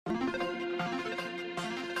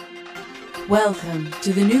Welcome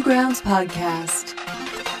to the Newgrounds podcast.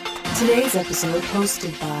 Today's episode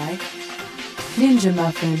hosted by Ninja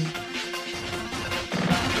Muffin.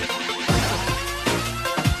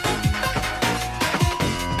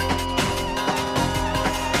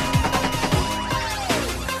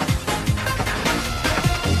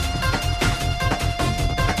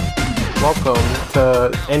 Welcome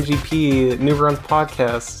to NGP Newgrounds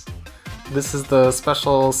podcast. This is the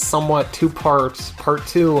special, somewhat two-part, part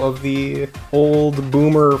two of the old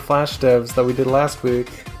boomer flash devs that we did last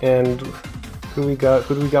week. And who do we got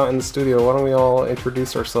in the studio? Why don't we all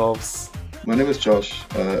introduce ourselves? My name is Josh.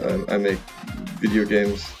 I make video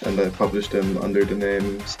games and I publish them under the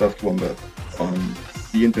name StuffedWombat on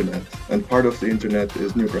the internet. And part of the internet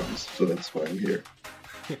is Newgrounds, so that's why I'm here.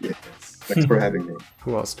 Yeah. Thanks for having me.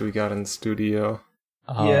 Who else do we got in the studio?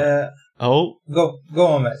 Oh, Go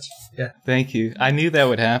on, Matt. Yeah. thank you. I knew that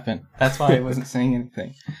would happen. That's why I wasn't saying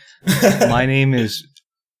anything. My name is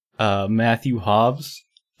Matthew Hobbs.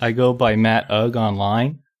 I go by mmattugh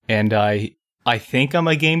online, and I think I'm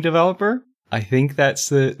a game developer. I think that's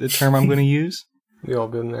the term I'm going to use. We all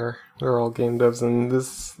been there. We're all game devs, and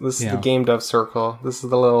this is the game dev circle. This is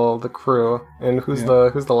the crew. And who's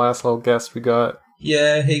the last little guest we got?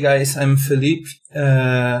 Yeah, hey guys, I'm Philippe.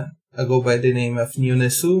 I go by the name of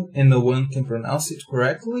nyunesu, and no one can pronounce it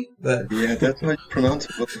correctly, but... Yeah, that's how you pronounce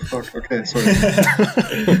it. What the fuck? Okay, sorry.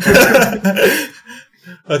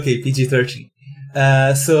 Okay,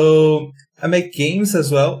 PG-13. So, I make games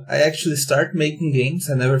as well. I actually start making games.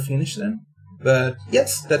 I never finish them. But,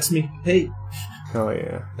 yes, that's me. Hey. Oh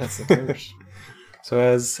yeah, that's the first. So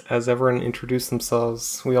as everyone introduced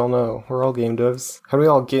themselves, we all know we're all game devs. How do we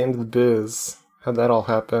all get into the biz? How'd that all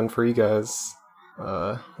happen for you guys?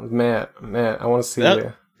 Matt, I want to see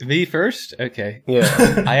you. Me first? Okay.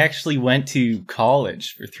 Yeah. I actually went to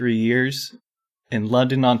college for 3 years in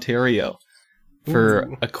London, Ontario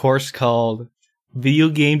for a course called Video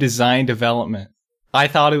Game Design Development. I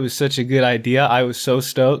thought it was such a good idea. I was so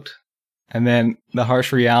stoked. And then the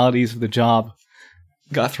harsh realities of the job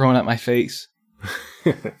got thrown at my face.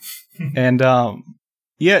 And,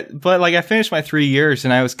 yeah, but like I finished my 3 years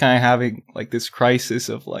and I was kind of having like this crisis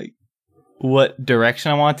of like what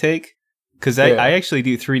direction I want to take. Because I actually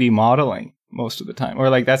do 3D modeling most of the time. Or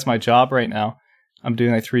like that's my job right now. I'm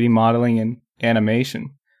doing like 3D modeling and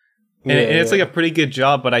animation. And, and it's like a pretty good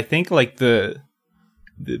job, but I think like the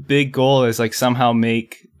big goal is like somehow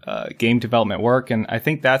make game development work. And I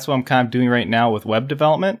think that's what I'm kind of doing right now with web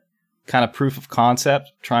development. Kind of proof of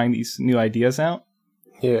concept, trying these new ideas out.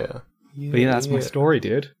 Yeah. But yeah, that's my story,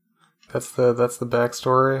 dude. That's the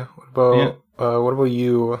backstory. What about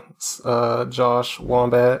you, Josh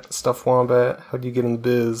Wombat, StuffedWombat? How'd you get in the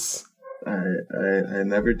biz? I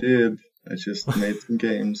never did. I just made some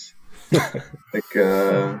games. I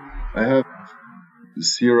have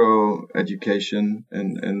zero education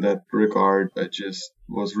in that regard. I just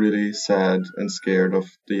was really sad and scared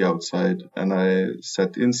of the outside, and I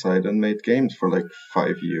sat inside and made games for like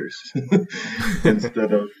 5 years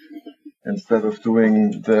instead of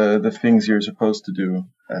doing the things you're supposed to do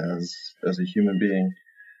as a human being.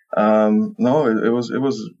 No, it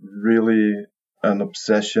was really an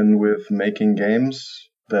obsession with making games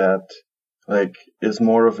that like is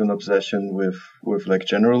more of an obsession with like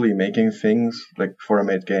generally making things. Like before I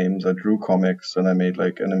made games, I drew comics and I made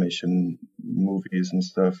like animation movies and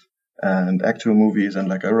stuff and actual movies, and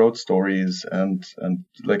like I wrote stories and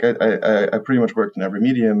like I pretty much worked in every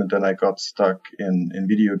medium, and then I got stuck in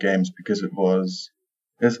video games because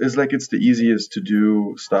it's like it's the easiest to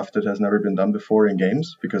do stuff that has never been done before in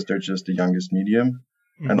games because they're just the youngest medium.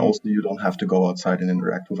 Mm-hmm. And also you don't have to go outside and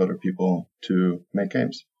interact with other people to make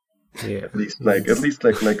games. Yeah. At least like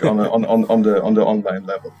on the online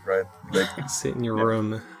level, right? Like sit in your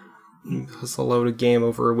room, hustle out a game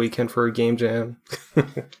over a weekend for a game jam.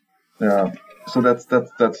 Yeah. So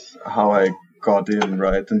that's how I got in,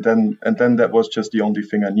 right? And then that was just the only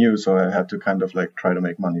thing I knew, so I had to kind of like try to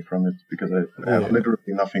make money from it because I have literally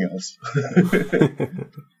nothing else.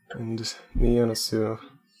 And nyunesu,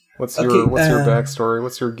 what's your backstory?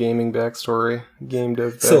 What's your gaming backstory? Game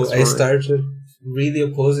dev backstory? So I started really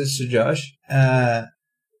opposed to Josh. A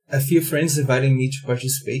few friends invited me to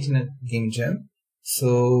participate in a game jam.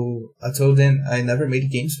 So I told them I never made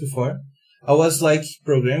games before. I was like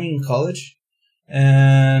programming in college,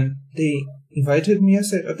 and they invited me. I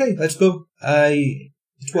said, okay, let's go. It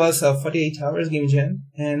was a 48 hours game jam,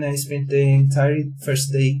 and I spent the entire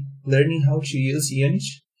first day learning how to use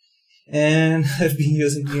Unity. And I've been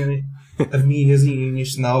using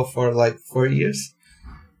Unity now for like 4 years.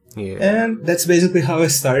 Yeah. And that's basically how I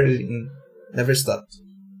started and never stopped.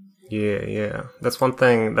 Yeah. That's one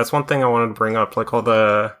thing I wanted to bring up, like all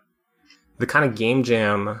the kind of game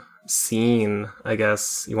jam scene, I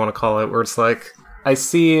guess you want to call it, where it's like, I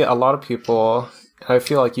see a lot of people, I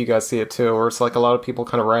feel like you guys see it too, where it's like a lot of people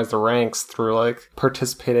kind of rise the ranks through like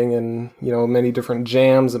participating in, many different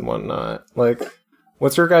jams and whatnot. Like,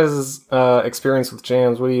 what's your guys' experience with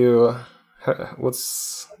jams?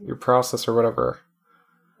 What's your process or whatever?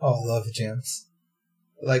 Oh, I love jams.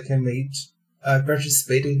 Like I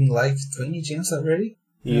participated in like 20 jams already.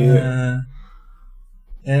 Yeah.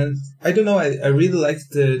 And I don't know, I really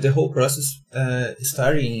liked the whole process,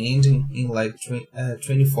 starting and ending in like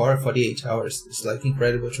 24 or 48 hours. It's like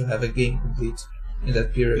incredible to have a game complete in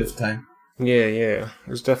that period of time. Yeah.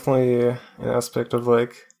 There's definitely an aspect of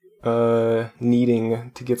like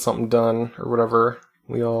needing to get something done or whatever.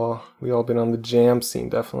 We all been on the jam scene,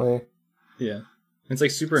 definitely. Yeah. It's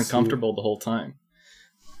like super uncomfortable the whole time,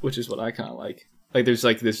 which is what I kind of like. Like there's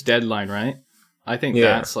like this deadline, right? I think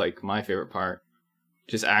that's like my favorite part.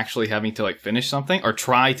 Just actually having to like finish something or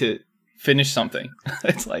try to finish something.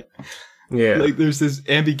 It's like, like there's this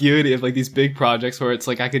ambiguity of like these big projects where it's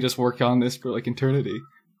like I could just work on this for like eternity,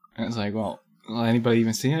 and it's like, well, will anybody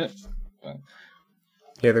even see it? But...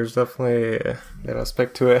 Yeah, there's definitely that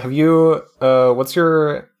aspect to it. Have you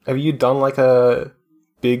have you done like a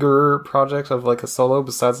bigger project of like a solo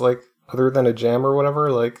besides like other than a jam or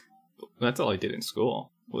whatever? Like, that's all I did in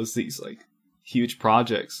school was these like huge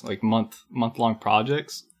projects, like month-long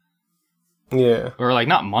projects. Yeah. Or like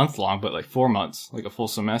not month-long, but like 4 months, like a full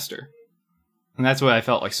semester. And that's what I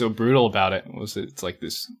felt like so brutal about it, was it's like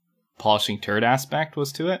this polishing turd aspect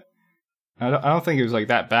was to it. I don't think it was like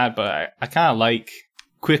that bad, but I kind of like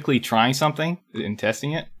quickly trying something and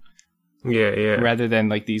testing it. Yeah. Rather than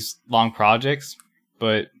like these long projects.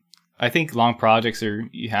 But I think long projects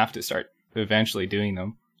you have to start eventually doing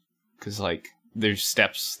them. Because like there's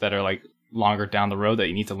steps that are like longer down the road that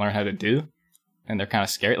you need to learn how to do, and they're kind of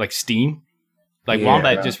scary, like Steam. Like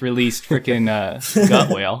Wombat just released freaking Gut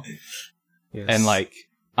Whale. Yes. And like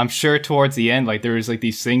I'm sure towards the end, like there was like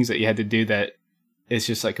these things that you had to do that is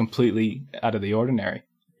just like completely out of the ordinary.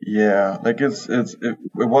 Yeah, like it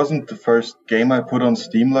wasn't the first game I put on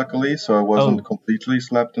Steam, luckily, so I wasn't completely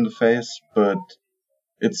slapped in the face, but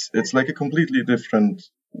it's like a completely different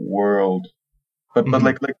world. But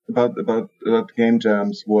like about game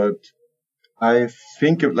jams, what I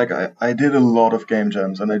think of, like I did a lot of game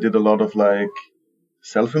jams, and I did a lot of like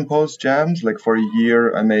self-imposed jams. Like for a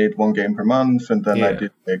year, I made one game per month, and then I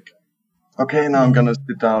did like, okay, now I'm gonna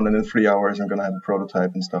sit down, and in 3 hours I'm gonna have a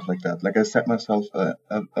prototype and stuff like that. Like I set myself a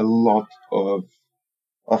lot of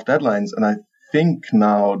deadlines, and I think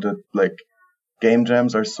now that like game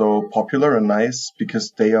jams are so popular and nice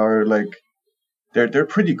because they are like they're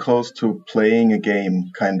pretty close to playing a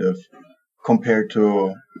game, kind of, compared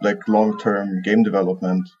to like long-term game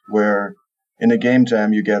development, where in a game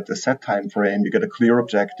jam you get a set time frame, you get a clear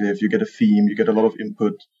objective, you get a theme, you get a lot of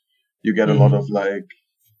input, you get a lot of like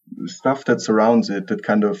stuff that surrounds it that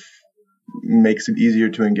kind of makes it easier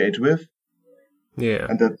to engage with. Yeah.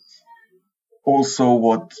 And that's also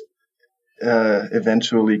what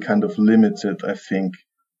eventually kind of limits it, I think,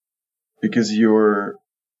 because you're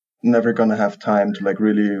never gonna have time to like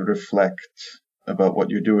really reflect about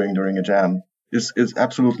what you're doing during a jam. Is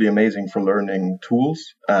absolutely amazing for learning tools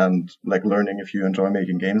and like learning if you enjoy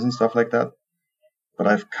making games and stuff like that. But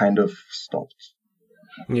I've kind of stopped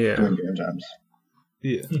doing game jams.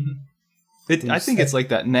 Yeah. I think it's like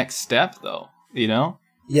that next step though, you know?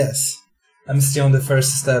 Yes. I'm still on the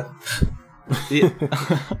first step. Yeah.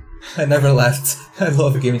 I never left. I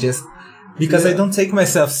love game jams because I don't take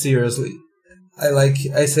myself seriously. I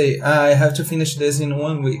say I have to finish this in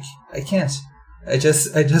 1 week. I can't. I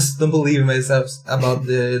just don't believe in myself about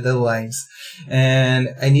the lines, and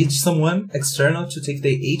I need someone external to take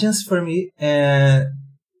the agents for me. And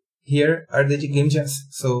here are the game jams.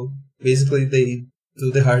 So basically, they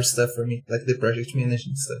do the hard stuff for me, like the project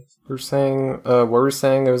management stuff. We're saying, what were we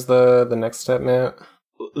saying? It was the next step, Matt.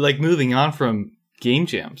 Like moving on from game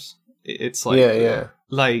jams, it's like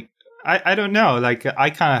like. I don't know. Like I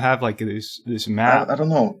kind of have like this map. I don't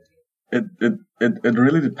know. It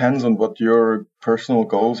really depends on what your personal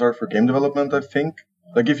goals are for game development, I think.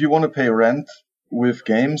 Like if you want to pay rent with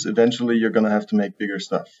games, eventually you're gonna have to make bigger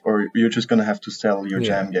stuff, or you're just gonna have to sell your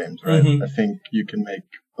jam games, right? I think you can make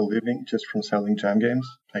a living just from selling jam games.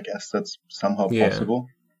 I guess that's somehow possible.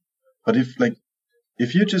 But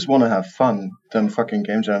if you just want to have fun, then fucking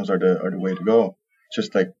game jams are the way to go.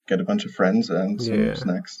 Just like get a bunch of friends and some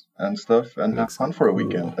snacks and stuff and have fun for a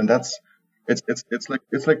weekend. And that's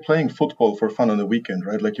it's like playing football for fun on the weekend,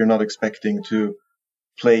 right? Like you're not expecting to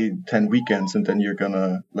play 10 weekends and then you're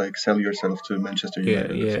gonna like sell yourself to Manchester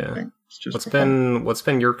United or something. It's just what's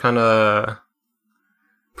been your kind of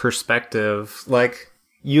perspective? Like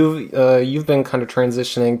you've been kind of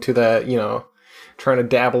transitioning to that, you know, trying to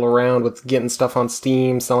dabble around with getting stuff on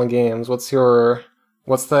Steam, selling games. What's that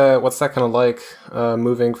kind of like,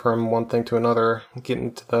 moving from one thing to another,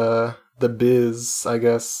 getting to the biz, I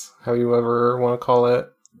guess, how you ever want to call it?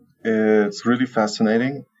 It's really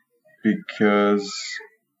fascinating because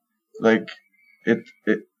like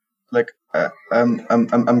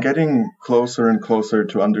I'm getting closer and closer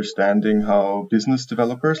to understanding how business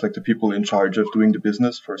developers, like the people in charge of doing the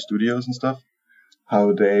business for studios and stuff,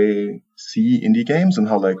 how they see indie games and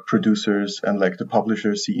how like producers and like the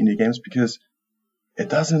publishers see indie games, because it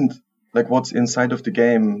doesn't, like what's inside of the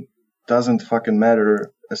game doesn't fucking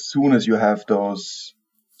matter as soon as you have those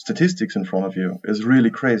statistics in front of you. It's really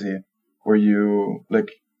crazy where you like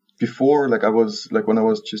before, like I was like when I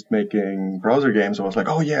was just making browser games, I was like,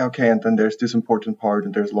 oh yeah, okay, and then there's this important part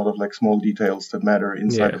and there's a lot of like small details that matter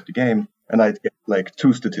inside of the game, and I'd get like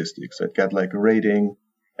two statistics. I'd get like a rating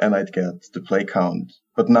and I'd get the play count.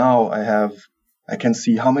 But now I can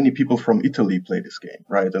see how many people from Italy play this game,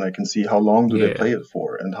 right? And I can see how long do they play it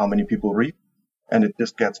for and how many people read. And it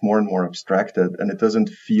just gets more and more abstracted, and it doesn't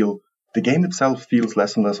feel, the game itself feels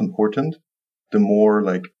less and less important the more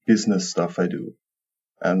like business stuff I do.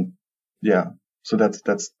 And yeah, so that's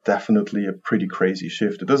definitely a pretty crazy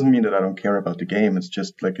shift. It doesn't mean that I don't care about the game. It's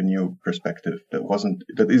just like a new perspective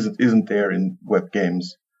that isn't there in web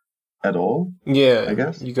games at all. Yeah, I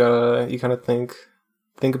guess you kind of think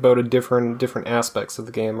about a different aspects of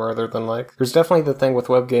the game rather than like, there's definitely the thing with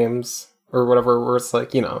web games or whatever where it's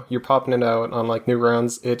like, you know, you're popping it out on like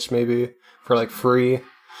Newgrounds, itch maybe for like free,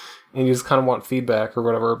 and you just kind of want feedback or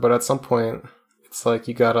whatever. But at some point, it's like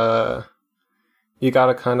you gotta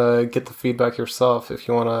kind of get the feedback yourself if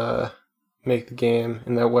you want to make the game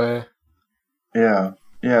in that way. Yeah,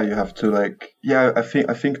 you have to like, I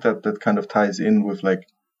think that kind of ties in with like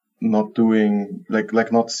not doing like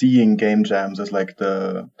not seeing game jams as like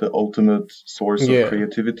the ultimate source of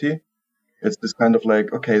creativity. It's this kind of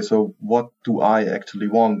like, okay, so what do I actually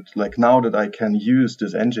want? Like now that I can use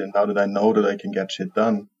this engine, now that I know that I can get shit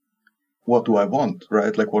done, what do I want,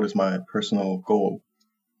 right? Like what is my personal goal?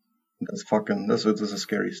 That's a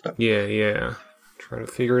scary stuff. Yeah. Trying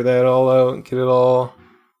to figure that all out and get it all.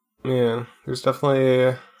 Man, there's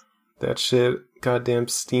definitely that shit. Goddamn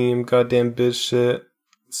Steam, goddamn biz shit.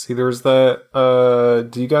 See, there's that.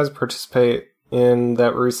 Do you guys participate in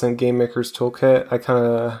that recent Game Maker's Toolkit?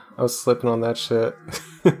 I was slipping on that shit.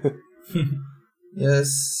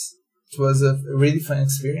 Yes, it was a really fun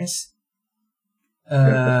experience.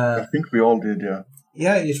 I think we all did, yeah.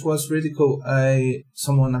 Yeah, it was really cool.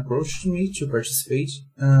 Someone approached me to participate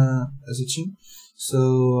as a team,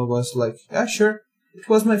 so I was like, yeah, sure. It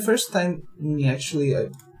was my first time in actually a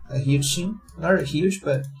huge team, not huge,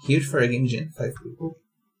 but huge for a game jam, 5 people.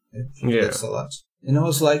 That's a lot. And I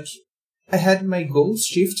was like, I had my goals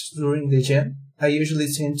shift during the jam. I usually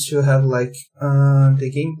tend to have like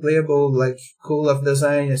the game playable, like cool of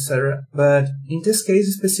design, etc. But in this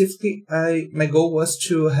case specifically, my goal was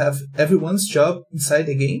to have everyone's job inside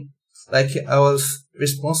the game. Like I was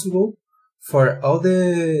responsible for all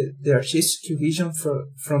the artistic vision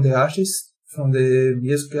from the artist, from the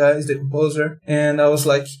music guys, the composer, and I was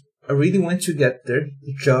like, I really want to get the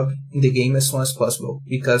job in the game as soon as possible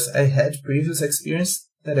because I had previous experience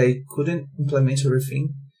that I couldn't implement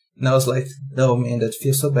everything. And I was like, no, man, that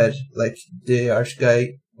feels so bad. Like, the art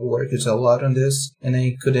guy worked a lot on this, and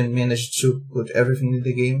I couldn't manage to put everything in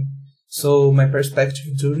the game. So my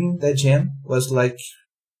perspective during that jam was, like,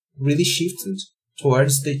 really shifted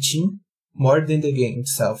towards the team more than the game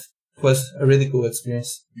itself. It was a really cool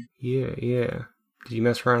experience. Yeah. Did you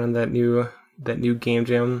mess around in that new game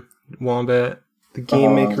jam, Wombat? The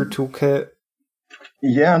Game Maker Toolkit?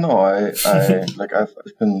 Yeah, no, I like I've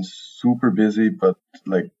been super busy, but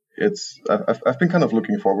like I've been kind of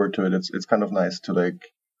looking forward to it. It's kind of nice to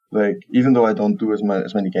like even though I don't do as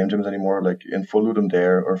many game jams anymore, like in for Ludum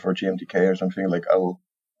Dare or for GMTK or something, like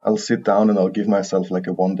I'll sit down and I'll give myself like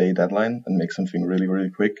a 1-day deadline and make something really, really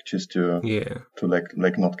quick just to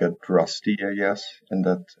like not get rusty, I guess, in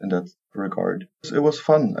that regard. It was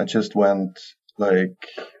fun. I just went like,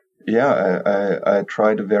 I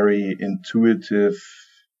tried a very intuitive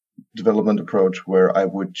development approach where I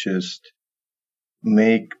would just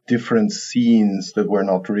make different scenes that were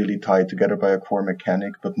not really tied together by a core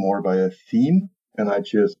mechanic, but more by a theme. And I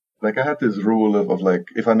just, like, I had this rule of like,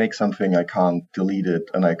 if I make something, I can't delete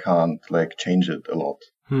it and I can't like change it a lot.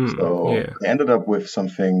 I ended up with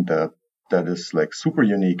something that that is like super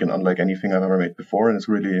unique and unlike anything I've ever made before, and it's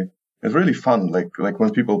really fun. Like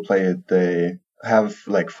when people play it, they have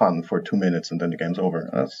like fun for 2 minutes and then the game's over.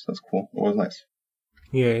 That's cool. It was nice.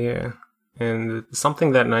 Yeah. And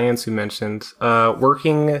something that nyunesu mentioned,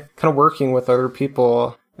 working with other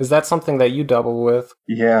people, is that something that you double with?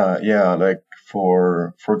 Yeah. Like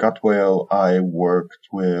for Gut Whale, I worked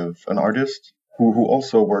with an artist who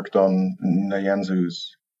also worked on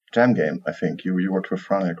nyunesu's jam game. I think you worked with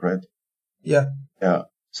Franek, right? Yeah. Yeah.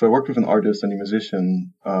 So I worked with an artist and a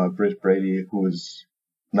musician, Britt Brady, who was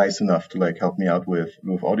nice enough to like help me out with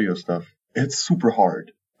audio stuff. It's super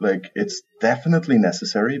hard. Like, it's definitely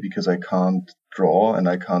necessary because I can't draw and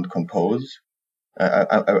I can't compose.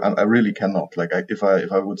 I really cannot. Like, if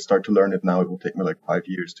I would start to learn it now, it would take me like 5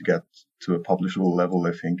 years to get to a publishable level,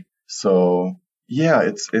 I think. So yeah,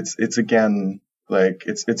 it's again, like,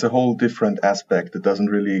 it's a whole different aspect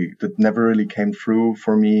that never really came through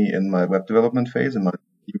for me in my web development phase, in my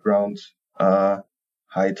Newgrounds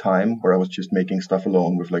high time, where I was just making stuff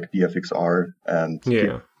alone with like BFXR and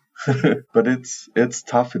yeah. But it's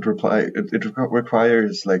tough. It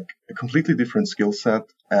requires like a completely different skill set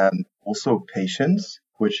and also patience,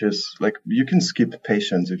 which is like, you can skip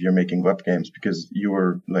patience if you're making web games because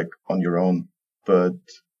you're like on your own. But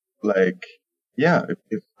like, yeah,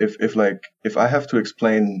 if I have to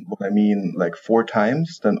explain what I mean like 4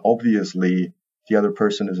 times, then obviously the other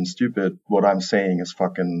person isn't stupid. What I'm saying is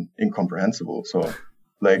fucking incomprehensible. So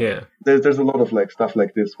like, yeah. there's a lot of like stuff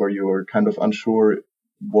like this where you're kind of unsure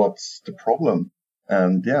what's the problem,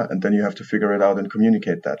 and then you have to figure it out and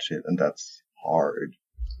communicate that shit, and that's hard.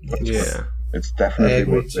 But yeah, it's definitely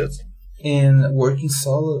worth it. In working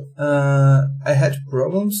solo, I had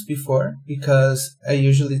problems before because I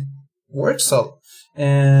usually work solo,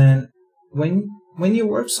 and when you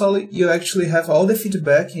work solo, you actually have all the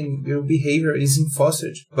feedback and your behavior is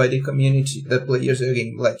enforced by the community that players are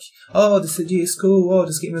game. Like, oh, this idea is cool. Oh,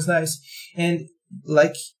 this game is nice, and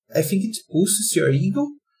like, I think it boosts your ego,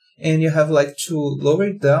 and you have like to lower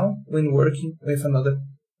it down when working with another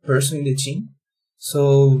person in the team.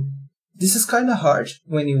 So this is kind of hard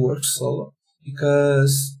when you work solo,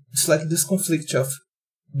 because it's like this conflict of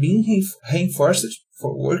being reinforced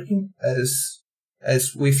for working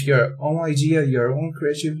as with your own idea, your own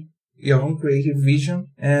creative vision,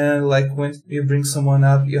 and like when you bring someone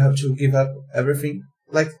up, you have to give up everything.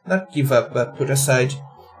 Like, not give up, but put aside,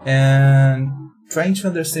 and trying to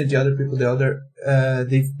understand the other people,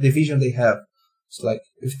 the vision they have. It's like,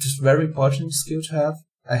 it's a very important skill to have.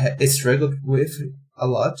 I struggled with it a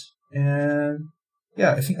lot, and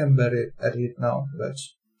yeah, I think I'm better at it now, but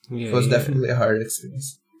it was definitely a hard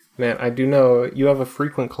experience. Man, I do know you have a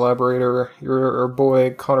frequent collaborator, your boy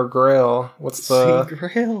Connor Grail. What's the...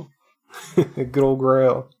 Grail? Good old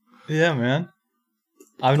Grail. Yeah, man.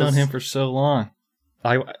 I've known him for so long.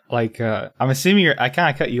 I'm assuming I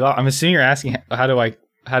kind of cut you off. I'm assuming you're asking how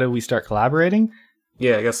do we start collaborating?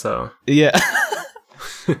 Yeah, I guess so. Yeah.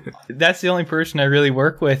 That's the only person I really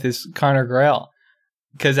work with is Connor Grail,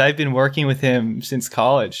 because I've been working with him since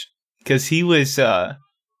college, because he was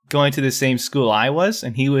going to the same school I was,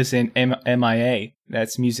 and he was in MIA,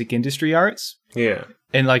 that's Music Industry Arts. Yeah.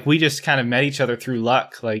 And like, we just kind of met each other through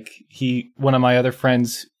luck. Like, one of my other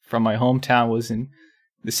friends from my hometown was in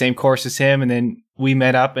the same course as him, and then we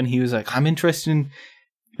met up, and he was like, I'm interested in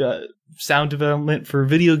sound development for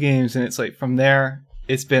video games, and it's like, from there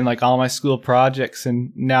it's been like all my school projects,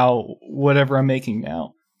 and now whatever I'm making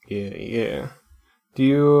now. Yeah. Do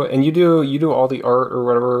you do all the art or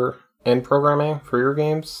whatever and programming for your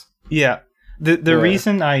games? Yeah. The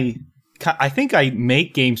reason I think I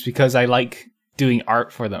make games because I like doing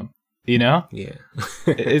art for them, you know? Yeah.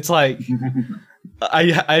 It's like,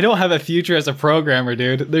 I don't have a future as a programmer,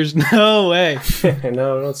 dude. There's no way.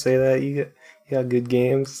 No, don't say that. You got good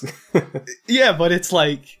games. Yeah, but it's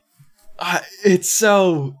like, it's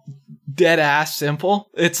so dead ass simple.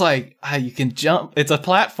 It's like, you can jump. It's a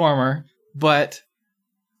platformer, but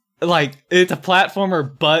like, it's a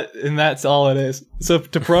platformer, and that's all it is. So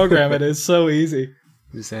to program it is so easy.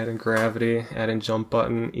 Just add in gravity, add in jump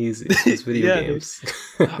button, easy. It's video games.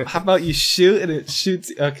 How about you shoot and it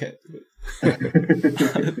shoots? Okay.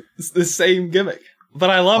 It's the same gimmick,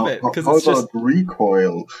 but I love it because it's just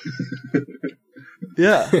recoil.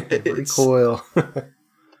 Yeah, recoil.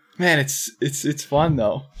 Man, it's fun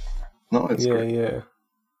though. No, it's great. Yeah.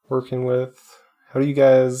 Working with, how do you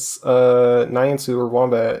guys nyunesu or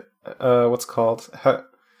Wombat? What's it called? How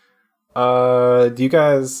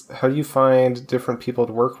do you find different people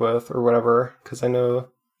to work with or whatever? Because I know,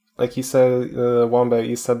 like you said, Wombat,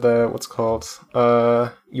 you said that, what's it called?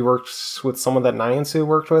 You worked with someone that nyunesu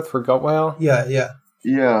worked with for Gut Whale? Yeah.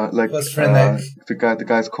 Yeah, like What's Franek? the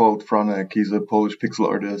guy's called Franek. He's a Polish pixel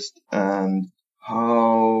artist, and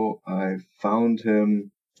how I found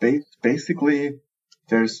him. Basically,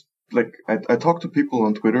 there's like I talk to people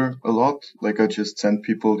on Twitter a lot. Like I just send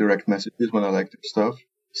people direct messages when I like their stuff.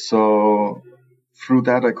 So through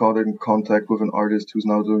that, I got in contact with an artist who's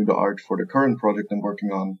now doing the art for the current project I'm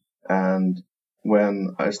working on. And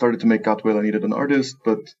when I started to make Godwell, I needed an artist,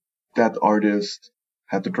 but that artist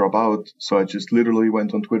had to drop out. So I just literally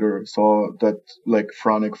went on Twitter, saw that like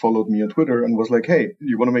Franek followed me on Twitter and was like, "Hey,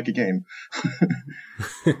 you want to make a game?"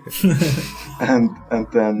 and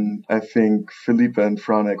then I think Felipe and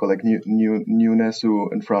Franek, or like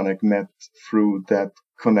nyunesu and Franek, met through that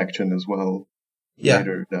connection as well. Yeah.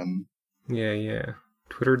 Later then. Yeah.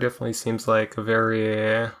 Twitter definitely seems like a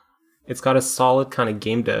very... It's got a solid kind of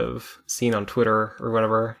game dev scene on Twitter or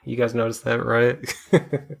whatever. You guys noticed that, right?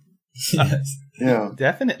 Yes. Yeah.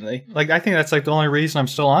 Definitely. Like, I think that's like the only reason I'm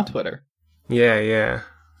still on Twitter. Yeah.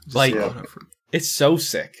 Just Like, Yeah. it's so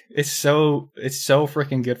sick. It's so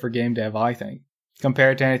freaking good for game dev, I think,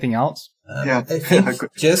 compared to anything else. Yeah. I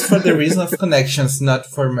think just for the reason of connections, not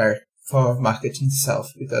for marketing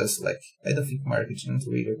itself, because like I don't think marketing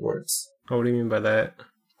really works. What do you mean by that?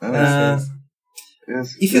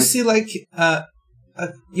 Yes, If you see like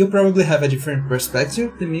you probably have a different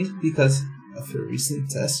perspective than me because of your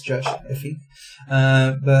recent test, Josh, I think.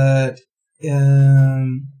 But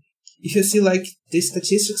if you see like the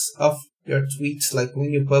statistics of your tweets, like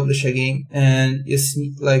when you publish a game and you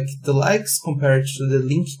see like the likes compared to the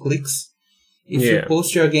link clicks, if you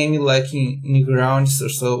post your game like in Newgrounds or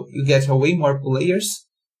so, you get way more players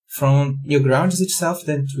from Newgrounds itself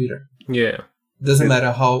than Twitter. Yeah. Doesn't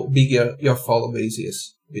matter how big your follow base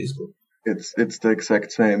is, basically. It's the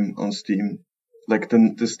exact same on Steam. Like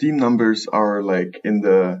the Steam numbers are like in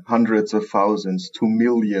the hundreds of thousands to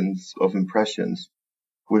millions of impressions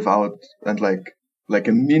without, and like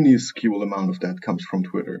a minuscule amount of that comes from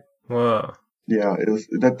Twitter. Wow. Yeah,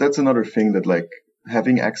 that's another thing that like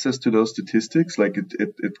having access to those statistics, like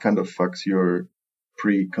it kind of fucks your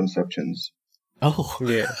preconceptions. Oh.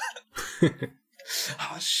 Yeah.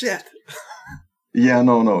 Oh, shit. Yeah,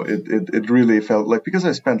 no, it really felt like, because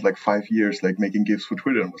I spent like 5 years like making GIFs for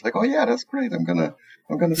Twitter and was like, oh yeah, that's great, I'm gonna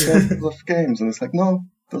sell of games, and it's like, no,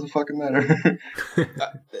 doesn't fucking matter.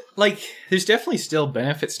 Like, there's definitely still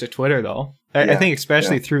benefits to Twitter, though. I think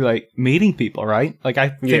especially through like meeting people, right? Like, I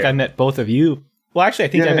think I met both of you. Well, actually, I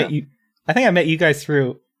think I met you. I think I met you guys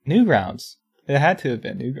through Newgrounds. It had to have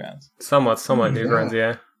been Newgrounds. Somewhat Newgrounds,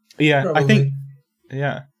 yeah. Yeah, Probably. I think.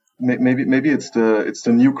 Yeah. Maybe it's the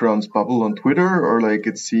Newgrounds bubble on Twitter, or like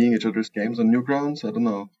it's seeing each other's games on Newgrounds. I don't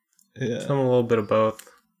know. Yeah. Some a little bit of both,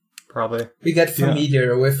 probably. We get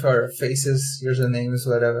familiar with our faces, usernames,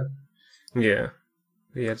 whatever. Yeah,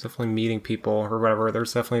 it's definitely meeting people or whatever.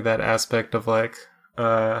 There's definitely that aspect of like,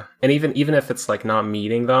 and even if it's like not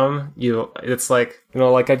meeting them, it's like,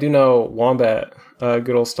 like I do know Wombat,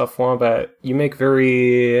 good old StuffedWombat. You make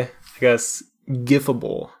very, I guess,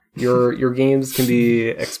 gifable. Your games can be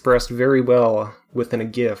expressed very well within a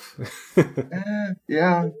GIF.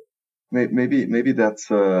 Yeah, maybe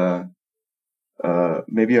that's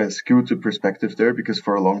maybe I skewed the perspective there, because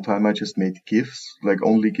for a long time I just made GIFs, like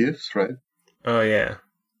only GIFs, right? Oh yeah.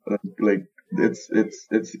 Like it's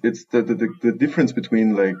the difference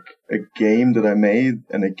between like a game that I made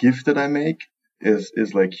and a GIF that I make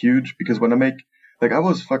is like huge, because when I make, like I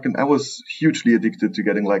was hugely addicted to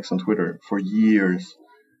getting likes on Twitter for years.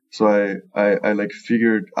 So I like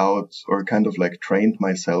figured out, or kind of like trained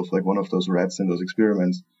myself like one of those rats in those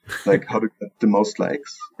experiments, like how to get the most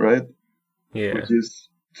likes, right? Yeah. Which is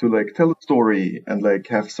to like tell a story and like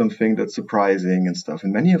have something that's surprising and stuff.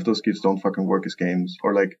 And many of those GIFs don't fucking work as games,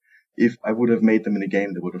 or like if I would have made them in a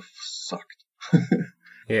game, they would have sucked.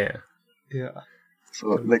 Yeah. So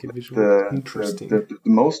like the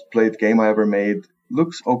most played game I ever made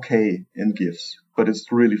looks okay in GIFs, but it's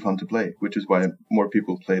really fun to play, which is why more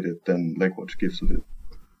people played it than like watch GIFs of it.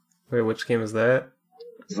 Wait, which game is that?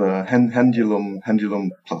 It's Handulum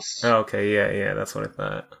Plus. Oh, okay, yeah, that's what I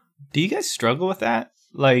thought. Do you guys struggle with that?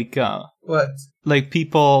 Like, What? like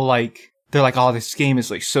people like they're like, oh, this game is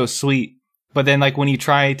like so sweet, but then like when you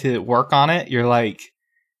try to work on it, you're like,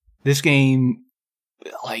 this game,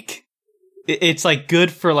 like, it's like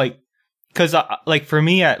good for like. Because, like, for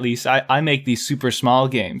me, at least, I make these super small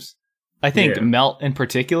games. I think Melt, in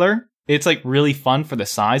particular, it's, like, really fun for the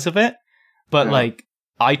size of it. But, like,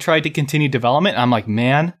 I tried to continue development, and I'm like,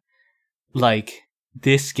 man, like,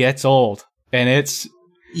 this gets old. And it's...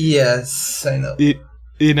 Yes, I know.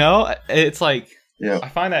 It's like... Yeah. I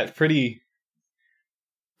find that pretty...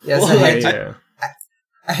 Yes, Well,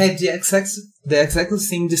 I had the exact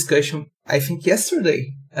same discussion, I think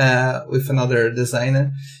yesterday, with another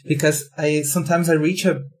designer, because sometimes I reach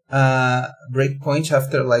a break point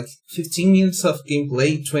after like 15 minutes of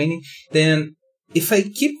gameplay, 20. Then if I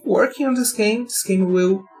keep working on this game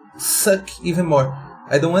will suck even more.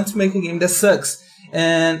 I don't want to make a game that sucks,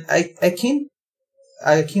 and I can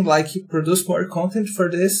like produce more content for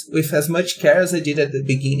this with as much care as I did at the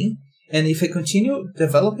beginning. And if I continue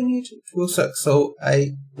developing it, it will suck. So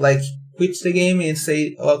I like quit the game and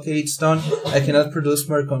say, okay, it's done. I cannot produce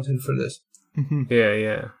more content for this.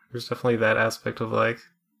 Yeah. There's definitely that aspect of like,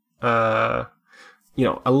 a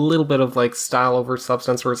little bit of like style over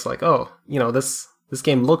substance, where it's like, oh, this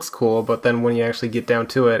game looks cool, but then when you actually get down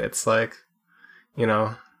to it, it's like,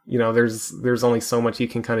 there's only so much you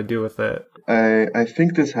can kind of do with it. I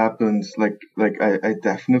think this happens like I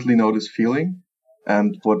definitely know this feeling.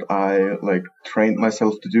 And what I like trained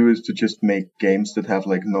myself to do is to just make games that have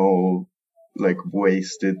like no like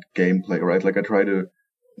wasted gameplay, right? Like I try to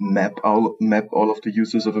map all of the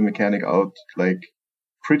uses of a mechanic out like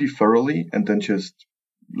pretty thoroughly, and then just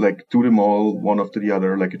like do them all one after the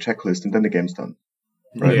other like a checklist, and then the game's done,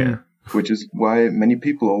 right? Yeah. Which is why many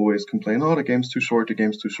people always complain, oh, the game's too short,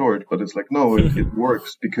 but it's like, no, it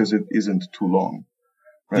works because it isn't too long.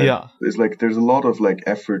 Right? Yeah. It's like there's a lot of like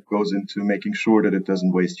effort goes into making sure that it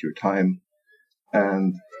doesn't waste your time.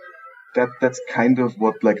 And that's kind of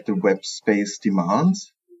what like the web space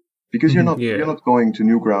demands. Because you're not going to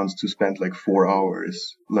Newgrounds to spend like 4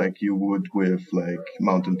 hours like you would with like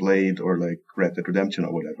Mount & Blade or like Red Dead Redemption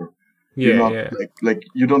or whatever. Like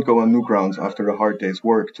you don't go on Newgrounds after a hard day's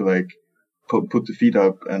work to like put the feet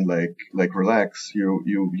up and like relax. You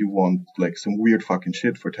want like some weird fucking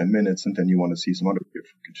shit for 10 minutes, and then you want to see some other weird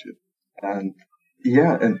fucking shit. And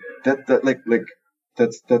yeah, and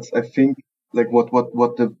that's I think like what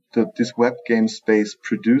this web game space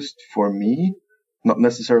produced for me, not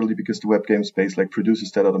necessarily because the web game space like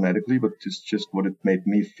produces that automatically, but just what it made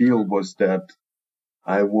me feel was that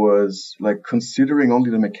I was like considering only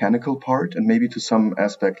the mechanical part, and maybe to some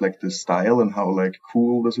aspect like the style and how like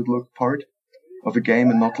cool does it look part of a game,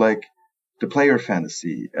 and not like the player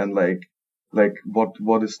fantasy and like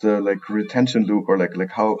what is the like retention loop, or like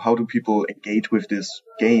how do people engage with this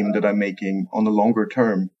game that I'm making on a longer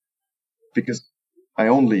term, because I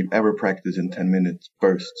only ever practice in 10-minute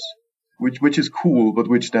bursts, which is cool, but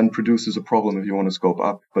which then produces a problem if you want to scope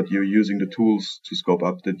up, but you're using the tools to scope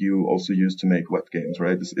up that you also use to make web games,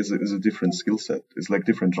 right? It's a different skill set. It's like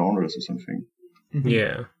different genres or something.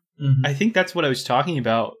 Yeah. Mm-hmm. I think that's what I was talking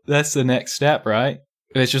about. That's the next step, right?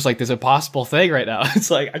 It's just like there's a possible thing right now.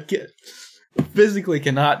 It's like physically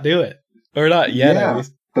cannot do it, or not yet. Yeah, at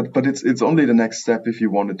least. But it's only the next step if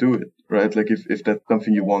you want to do it, right? Like if that's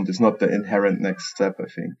something you want, it's not the inherent next step, I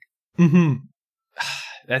think. Mm-hmm.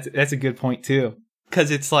 That's a good point too,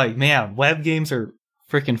 because it's like, man, web games are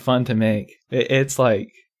freaking fun to make. It's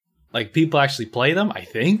like people actually play them, I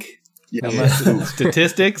think. Yeah. Unless the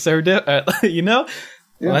statistics are,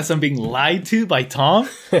 unless I'm being lied to by Tom.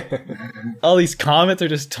 All these comments are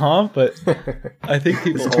just Tom, but I think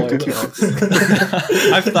people play them.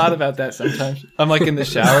 I've thought about that sometimes. I'm like in the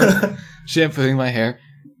shower, shampooing my hair.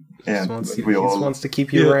 And he just wants to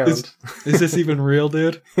keep you around. Is this even real,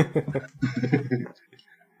 dude?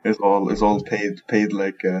 It's all paid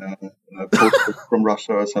like a post from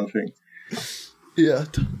Russia or something. Yeah,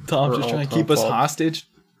 Tom's just trying to keep us hostage.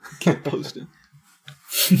 Keep posting.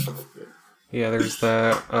 Yeah, there's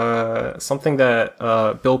that something that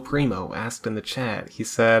Bill Primo asked in the chat. He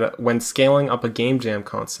said, when scaling up a game jam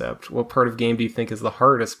concept, what part of game do you think is the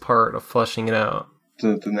hardest part of fleshing it out?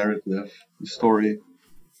 The narrative, the story,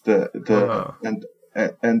 and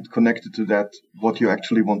connected to that, what you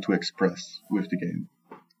actually want to express with the game.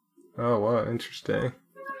 Oh wow, interesting.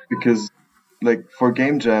 Because like for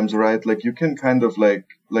game jams, right? Like you can kind of like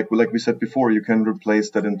we said before, you can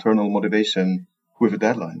replace that internal motivation with a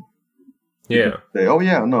deadline. Yeah. Say, oh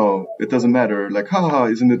yeah, no, it doesn't matter. Like, haha,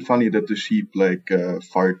 isn't it funny that the sheep like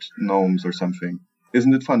fart gnomes or something?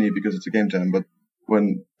 Isn't it funny because it's a game jam? But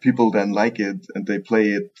when people then like it and they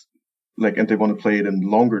play it, like, and they want to play it in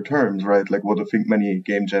longer terms, right? Like what I think many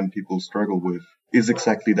game jam people struggle with is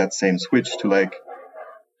exactly that same switch to like,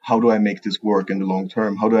 how do I make this work in the long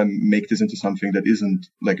term? How do I make this into something that isn't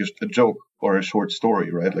like a joke or a short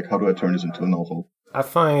story, right? Like, how do I turn this into a novel? I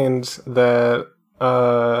find that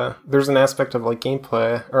there's an aspect of like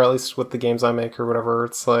gameplay, or at least with the games I make or whatever,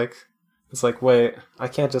 it's like, wait, I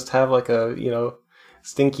can't just have like a,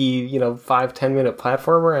 stinky, 5-10 minute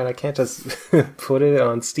platformer, and I can't just put it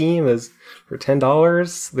on Steam as for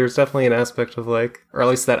 $10. There's definitely an aspect of like, or at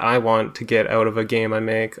least that I want to get out of a game I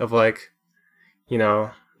make, of like,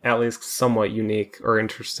 at least somewhat unique or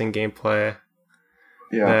interesting gameplay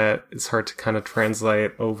that it's hard to kind of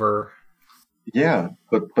translate over. Yeah,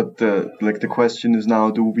 but the question is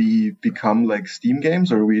now, do we become like Steam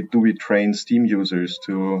games, or do we train Steam users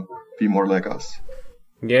to be more like us?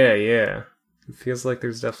 Yeah. It feels like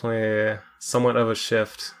there's definitely somewhat of a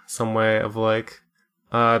shift, some way of like,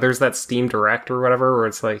 there's that Steam Direct or whatever, where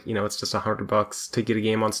it's like, it's just $100 to get a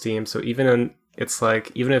game on Steam. So even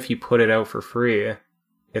if you put it out for free,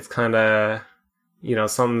 it's kind of,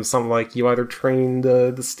 something like you either train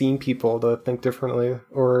the Steam people to think differently,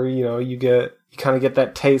 or, you kind of get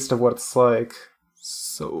that taste of what it's like.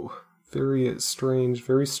 So very strange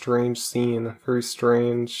scene, very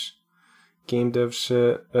strange game dev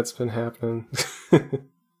shit that's been happening.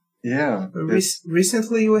 Yeah.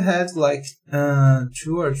 Recently we had like 2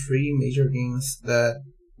 or 3 major games that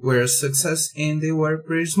were a success, and they were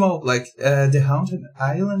pretty small. Like The Haunted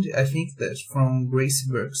Island, I think that's from Gracie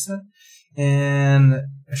Bergson, and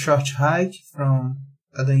A Short Hike from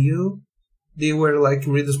NU. They were like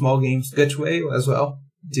really small games. Gutway as well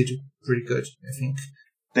did pretty good, I think.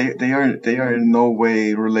 They are in no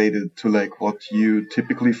way related to like what you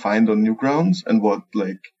typically find on Newgrounds and what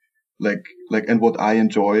and what I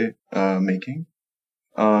enjoy making.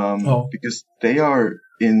 Because they are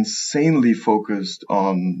insanely focused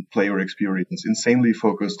on player experience, insanely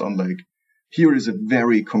focused on like, here is a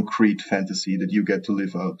very concrete fantasy that you get to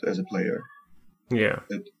live out as a player. Yeah.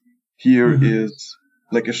 Here is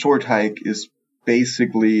like A Short Hike is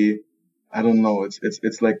basically, I don't know,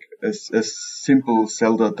 it's like a simple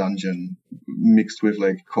Zelda dungeon mixed with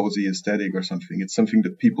like cozy aesthetic or something. It's something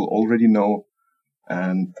that people already know,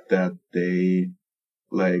 and that they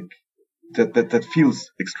like, that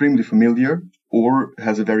feels extremely familiar or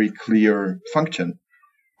has a very clear function.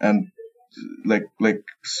 And like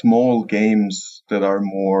small games that are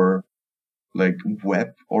more like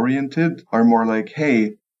web oriented are more like,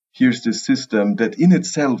 hey, here's this system that in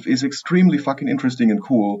itself is extremely fucking interesting and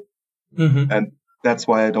cool. And that's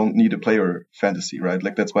why I don't need a player fantasy, right?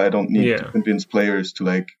 Like, that's why I don't need to convince players to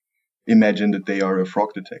like imagine that they are a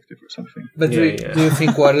frog detective or something. But do you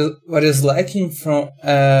think what is lacking from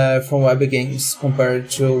web games compared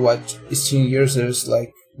to what Steam users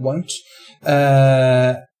like want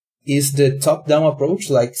is the top-down approach,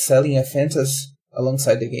 like selling a fantasy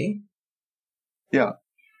alongside the game?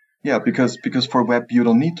 Yeah, because for web you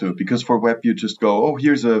don't need to. Because for web you just go, oh,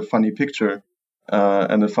 here's a funny picture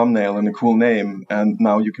and a thumbnail and a cool name, and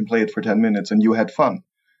now you can play it for 10 minutes and you had fun.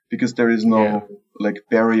 Because there is no like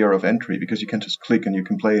barrier of entry, because you can just click and you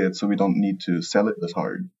can play it, so we don't need to sell it as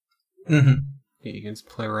hard. Yeah, you can just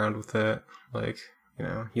play around with it. Like,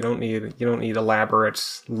 you don't need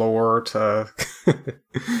elaborate lore to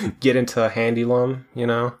get into Handylum,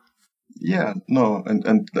 Yeah, no,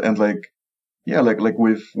 and like, yeah, like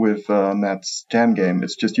with Matt's Jam game,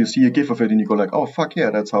 it's just you see a GIF of it and you go like, oh fuck yeah,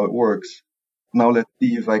 that's how it works. Now let's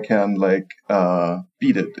see if I can like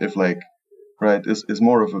beat it. If like, right, is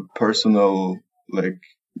more of a personal like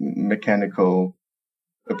mechanical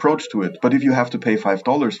approach to it. But if you have to pay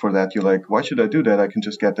 $5 for that, you're like, why should I do that? I can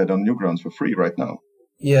just get that on Newgrounds for free right now.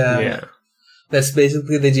 Yeah. That's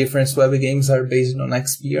basically the difference. Web games are based on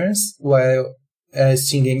experience, while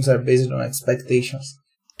Steam games are based on expectations.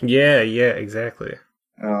 Yeah, exactly.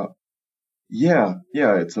 Yeah,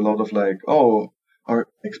 it's a lot of like, oh, our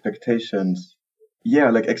expectations.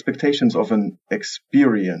 Yeah, like expectations of an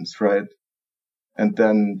experience, right? And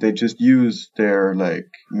then they just use their like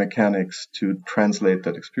mechanics to translate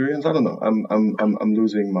that experience. I don't know. I'm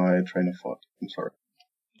losing my train of thought. I'm sorry.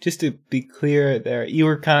 Just to be clear there, you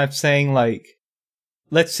were kind of saying like,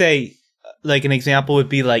 let's say, like an example would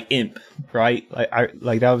be like Imp, right?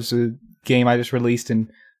 Like that was a game I just released,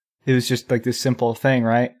 and it was just like this simple thing,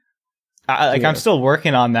 right? I'm still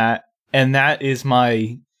working on that, and that is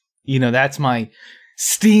my, that's my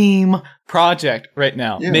Steam project right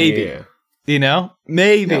now. Yeah. Maybe,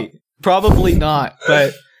 maybe, probably not,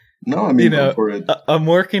 but no, I mean, go for it. I'm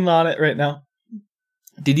working on it right now.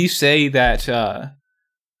 Did you say that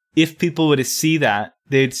if people were to see that,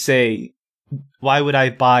 they'd say, why would I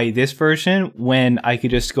buy this version when I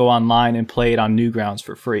could just go online and play it on Newgrounds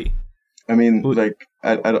for free? I mean, like,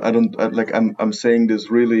 I'm saying this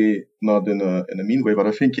really not in a mean way, but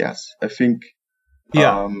I think yes. I think,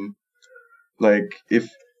 like if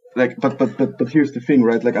like, but here's the thing,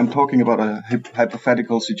 right? Like, I'm talking about a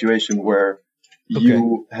hypothetical situation where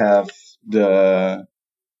you have the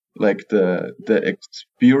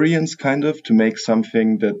experience kind of to make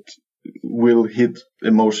something that will hit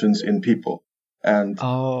emotions in people. And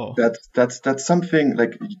that's something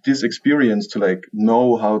like this experience to like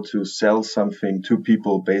know how to sell something to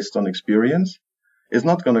people based on experience. is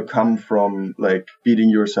not going to come from like beating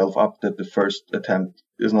yourself up that the first attempt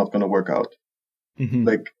is not going to work out. Mm-hmm.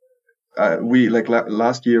 Like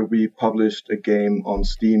last year we published a game on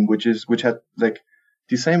Steam which had like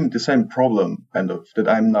the same problem kind of that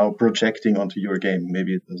I'm now projecting onto your game.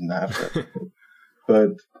 Maybe it doesn't have that, but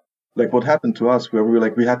like what happened to us where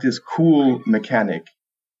we had this cool mechanic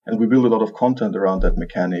and we built a lot of content around that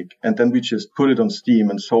mechanic, and then we just put it on Steam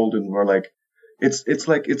and sold it, and we're like,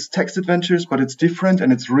 it's text adventures, but it's different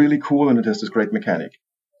and it's really cool and it has this great mechanic,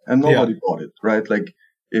 and nobody bought it, right? Like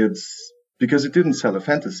it's because it didn't sell a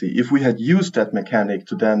fantasy. If we had used that mechanic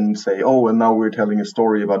to then say, oh, and now we're telling a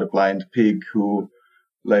story about a blind pig who,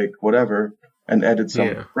 like, whatever, and added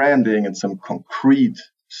some branding and some concrete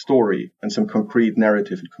story and some concrete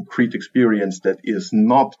narrative and concrete experience that is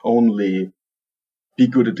not only be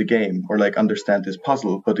good at the game or like understand this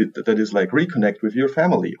puzzle, but that is like reconnect with your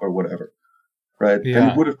family or whatever, right? Yeah. Then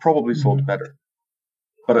it would have probably sold better.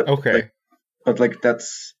 But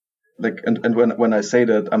that's like, and when I say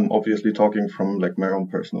that, I'm obviously talking from like my own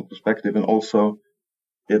personal perspective, and also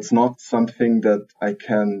it's not something that I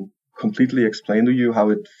can completely explain to you how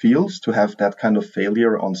it feels to have that kind of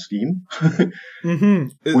failure on Steam.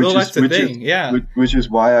 That's the thing. Which is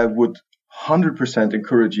why I would 100%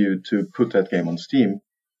 encourage you to put that game on Steam.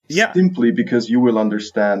 Yeah. Simply because you will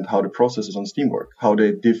understand how the processes on Steam work, how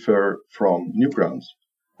they differ from Newgrounds.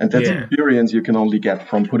 And that's an experience you can only get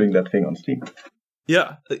from putting that thing on Steam.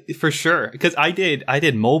 Yeah, for sure. Because I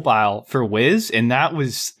did mobile for Wiz, and that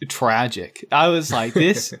was tragic. I was like,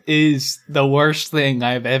 this is the worst thing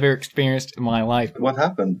I've ever experienced in my life. What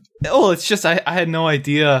happened? Oh, it's just I had no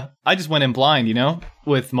idea. I just went in blind, you know?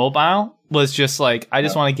 With mobile, was just like, I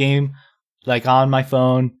just want a game like on my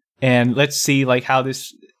phone, and let's see like how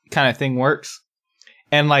this kind of thing works.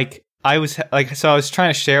 And like I was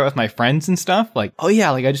trying to share it with my friends and stuff. Like, oh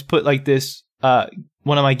yeah, like I just put like this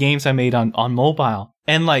one of my games I made on mobile,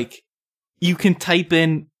 and like you can type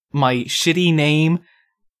in my shitty name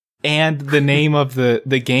and the name of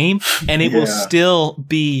the game, and it will still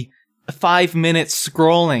be 5 minutes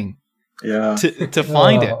scrolling to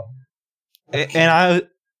find it.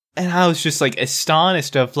 And I was just like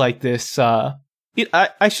astonished of like this. I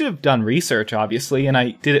should have done research, obviously, and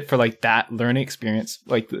I did it for like that learning experience,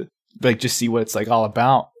 like just see what it's like all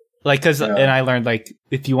about. Like, and I learned like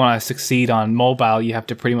if you want to succeed on mobile, you have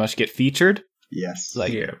to pretty much get featured. Yes.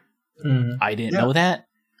 Like, I didn't know that,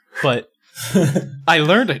 but I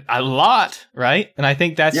learned a lot, right? And I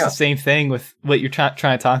think that's the same thing with what you're trying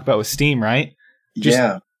to talk about with Steam, right?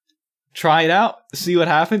 Just try it out, see what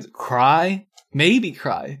happens, cry. Maybe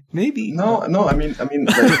cry. Maybe. No. I mean,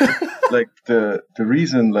 like the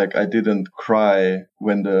reason like I didn't cry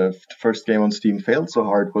when the first game on Steam failed so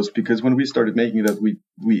hard was because when we started making it,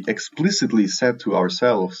 we explicitly said to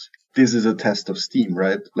ourselves, this is a test of Steam,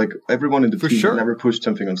 right? Like everyone in the team had never pushed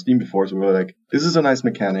something on Steam before, so we were like, this is a nice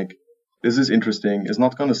mechanic. This is interesting. It's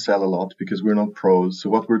not going to sell a lot because we're not pros. So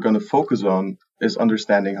what we're going to focus on is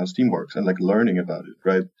understanding how Steam works and like learning about it,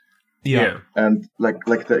 right? Yeah. And like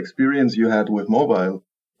the experience you had with mobile,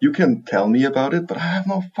 you can tell me about it, but I have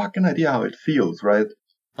no fucking idea how it feels, right?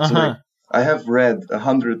 So like, I have read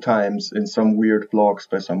 100 times in some weird blogs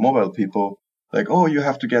by some mobile people, like, oh, you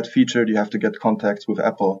have to get featured, you have to get contacts with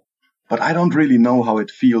Apple. But I don't really know how it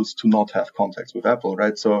feels to not have contacts with Apple,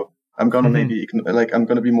 right? So I'm gonna I'm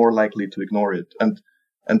gonna be more likely to ignore it. And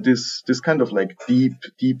this kind of like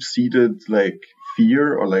deep seated like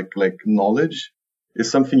fear or like knowledge is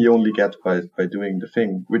something you only get by doing the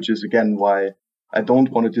thing, which is again why I don't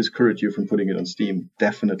want to discourage you from putting it on Steam.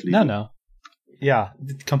 Definitely. No. Yeah,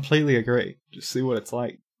 completely agree. Just see what it's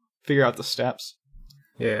like. Figure out the steps.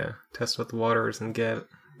 Yeah, test out the waters and get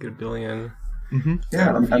a billion.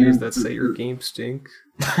 Yeah, reviews that say your game stink.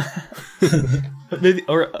 Maybe,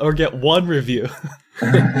 or get one review.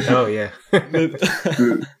 Oh yeah.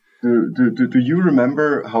 Do you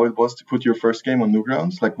remember how it was to put your first game on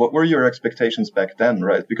Newgrounds? Like, what were your expectations back then,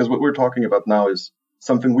 right? Because what we're talking about now is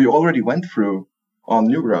something we already went through on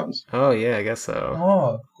Newgrounds. Oh, yeah, I guess so.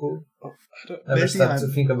 Oh, cool. Never stopped to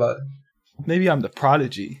think about it. Maybe I'm the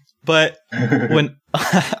prodigy. But when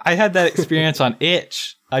I had that experience on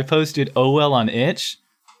Itch, I posted "Oh well" on Itch,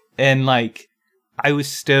 and like I was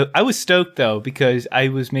stoked though because I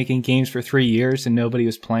was making games for 3 years and nobody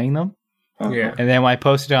was playing them. Yeah. And then when I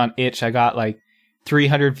posted it on Itch, I got like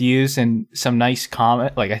 300 views and some nice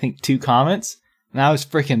comment, like I think 2 comments, and I was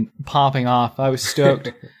freaking popping off. I was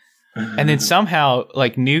stoked. And then somehow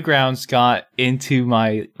like Newgrounds got into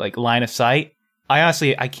my like line of sight.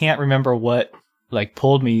 I can't remember what like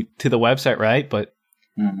pulled me to the website, right? But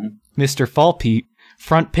Mr. Falpeat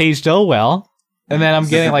front paged "Oh well," And then I'm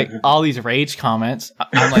getting like all these rage comments.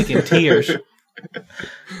 I'm like in tears.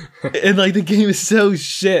 And like the game is so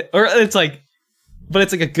shit. Or it's like, but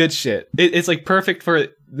it's like a good shit. It's like perfect for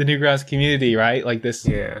the Newgrounds community, right? Like this.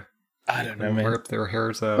 Yeah. I don't know, man. Rip their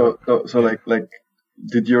hairs out. So like,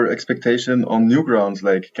 did your expectation on Newgrounds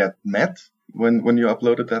like get met when you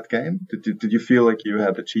uploaded that game? Did you feel like you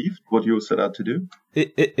had achieved what you set out to do?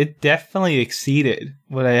 It definitely exceeded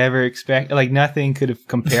what I ever expected. Like nothing could have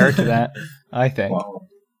compared to that. I think. Wow.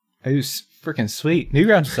 It was freaking sweet.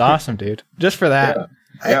 Newgrounds is awesome, dude. Just for that.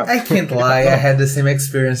 Yeah. I can't lie. I had the same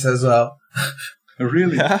experience as well.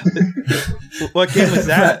 Really? Yeah. What game was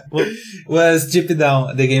that? Was Jeep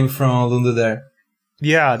Down, the game from Lundo there.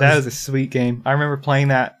 Yeah, that was a sweet game. I remember playing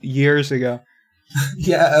that years ago.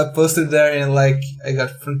 Yeah, I posted there and like I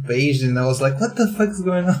got front page and I was like, what the fuck is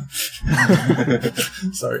going on?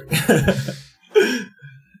 Sorry.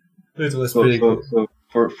 It was pretty cool.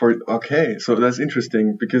 So that's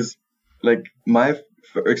interesting because like my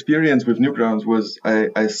experience with Newgrounds was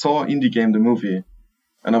I saw Indie Game the movie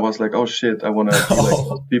and I was like, oh shit, I want to be like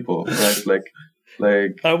those people, right?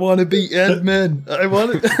 Like I want to be Edmund. I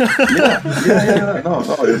want to. yeah. No.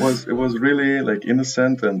 It was really like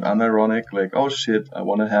innocent and unironic. Like, oh shit, I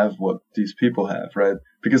want to have what these people have, right?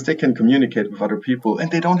 Because they can communicate with other people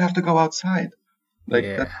and they don't have to go outside. Like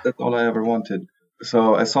that's all I ever wanted.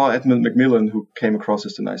 So I saw Edmund McMillan, who came across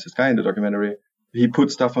as the nicest guy in the documentary. He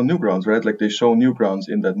put stuff on Newgrounds, right? Like they show Newgrounds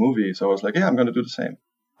in that movie. So I was like, yeah, I'm gonna do the same.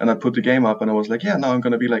 And I put the game up and I was like, yeah, now I'm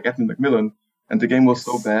gonna be like Edmund McMillan. And the game was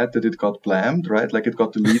so bad that it got blamed, right? Like it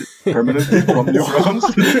got deleted permanently from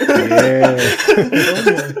Newgrounds.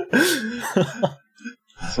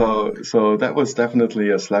 So that was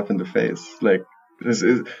definitely a slap in the face. Like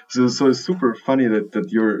so it's super funny that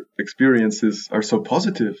your experiences are so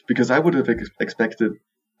positive because I would have expected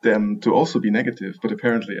them to also be negative, but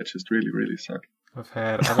apparently I just really, really suck. I've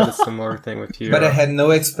had a similar thing with you. But I had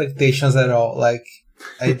no expectations at all. Like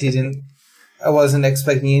I wasn't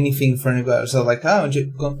expecting anything from you guys. So like, I'm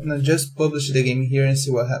gonna just publish the game here and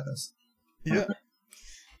see what happens. Yeah.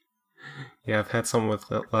 Yeah, I've had some with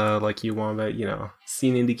like you, Wombat,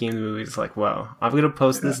 seen indie game movies like, wow, I'm going to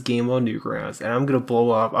post this game on Newgrounds and I'm going to blow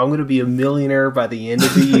up. I'm going to be a millionaire by the end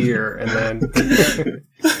of the year. And then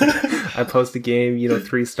I post a game,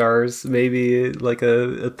 3 stars, maybe like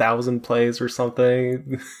 1,000 plays or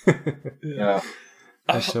something. Yeah.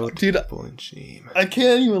 I showed people in shame. I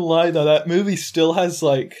can't even lie though. That movie still has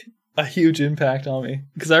like a huge impact on me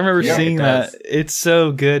because I remember seeing that. It's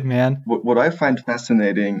so good, man. What I find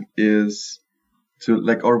fascinating is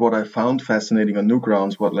what I found fascinating on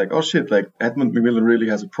Newgrounds. Oh shit, like Edmund McMillan really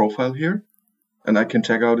has a profile here, and I can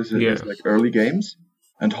check out his like early games.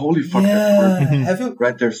 And holy fuck,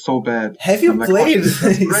 they're so bad. Have you played his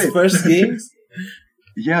first games?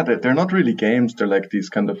 Yeah, they're not really games. They're like these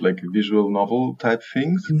kind of like visual novel type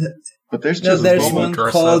things. But there's one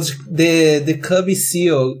called the Clubby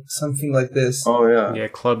Seal, something like this. Oh yeah, yeah,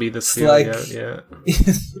 Clubby the Seal. Yeah.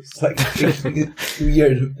 It's like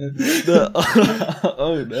weird.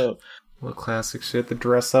 Oh no. Well, classic shit. The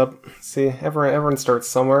dress up. See, everyone starts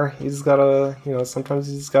somewhere. You just gotta,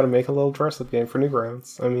 sometimes you just gotta make a little dress up game for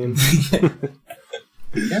Newgrounds. I mean.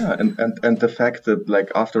 Yeah, and the fact that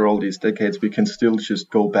like after all these decades we can still just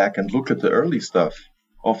go back and look at the early stuff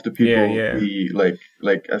of the people we like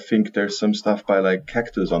I think there's some stuff by like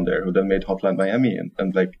Cactus on there who then made Hotline Miami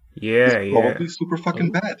and like it's probably super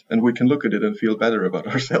fucking bad and we can look at it and feel better about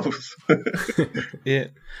ourselves. Yeah.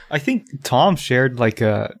 I think Tom shared like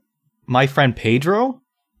My Friend Pedro,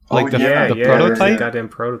 like the prototype. Goddamn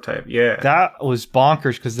prototype. Yeah. That was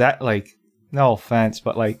bonkers because that like no offense,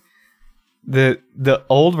 but like the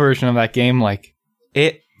old version of that game, like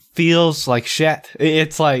it feels like shit.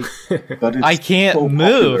 It's like but it's I can't so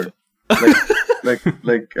move.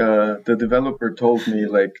 The developer told me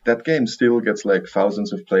like that game still gets like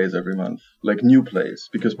thousands of plays every month, like new plays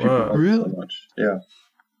because people love it so much. Yeah.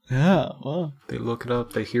 Yeah. Wow. They look it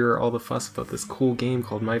up. They hear all the fuss about this cool game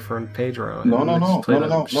called My Friend Pedro. No.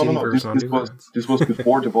 This was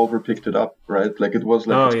before Devolver picked it up, right? Like it was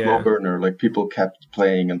like a slow burner. Like people kept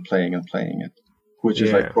playing and playing and playing it, which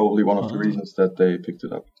is like probably one of the reasons that they picked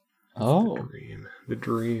it up. Oh, the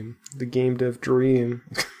dream, the game dev dream.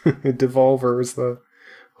 Devolver is the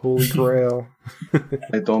holy grail.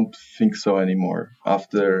 I don't think so anymore.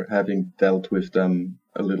 After having dealt with them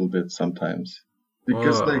a little bit sometimes.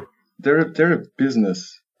 Because like they're a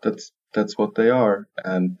business. That's what they are,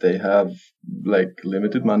 and they have like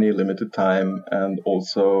limited money, limited time, and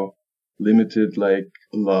also limited like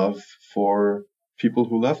love for people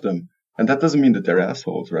who love them. And that doesn't mean that they're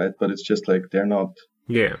assholes, right? But it's just like they're not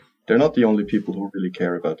the only people who really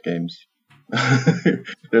care about games.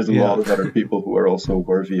 There's a Yeah. lot of other people who are also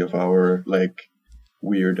worthy of our like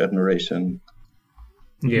weird admiration.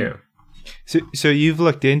 Yeah. So you've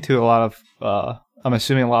looked into a lot of, I'm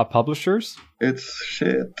assuming a lot of publishers? It's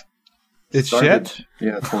shit. It's Started- shit?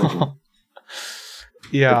 Yeah, totally.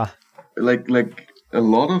 Yeah. like a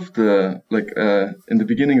lot of the in the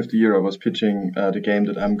beginning of the year I was pitching the game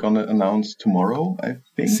that I'm gonna announce tomorrow, I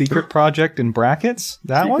think. Secret Project in brackets?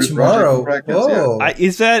 That one? Secret Project Tomorrow. in brackets, yeah. Oh.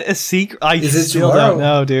 Is that a secret? I Is it still tomorrow? don't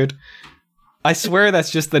know, dude. I swear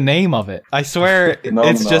that's just the name of it. I swear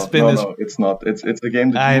it's just been this. No, it's not. It's a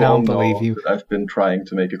game that I you all don't believe know you. that I've been trying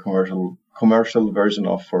to make a commercial version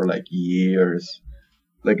of for like years.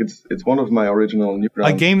 Like it's one of my original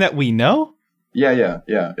Newgrounds. A game that we know? Yeah.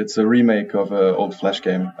 It's a remake of an old Flash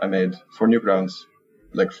game I made for Newgrounds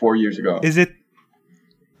like 4 years ago. Is it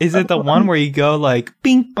the one where you go like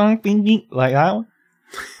bing bong bing bing like that one?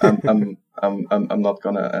 I'm not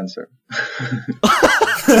gonna answer.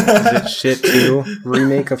 Is it Shit 2?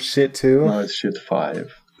 Remake of Shit 2? No, it's Shit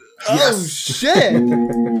 5. Oh shit!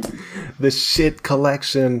 Ooh, The Shit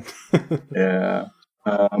Collection. yeah.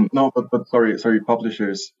 No, but sorry,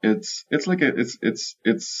 publishers. It's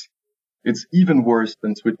even worse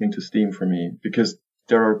than switching to Steam for me, because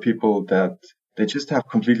there are people that they just have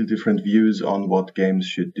completely different views on what games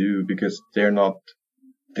should do, because they're not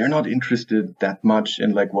interested that much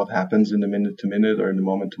in like what happens in the minute to minute or in the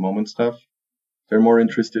moment to moment stuff. They're more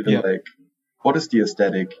interested in like, what is the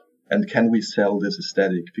aesthetic and can we sell this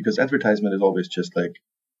aesthetic? Because advertisement is always just like,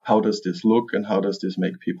 how does this look and how does this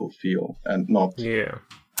make people feel, and not Yeah.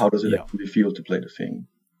 how does it actually feel to play the thing.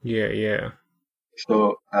 Yeah.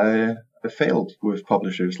 So I failed with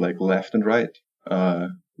publishers like left and right. I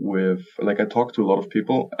talked to a lot of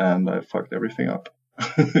people and I fucked everything up.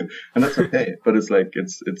 And that's okay. But it's like,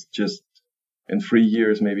 it's just in 3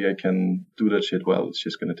 years, maybe I can do that shit well. It's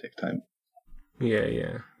just going to take time. Yeah.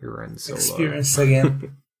 You're running so low. Experience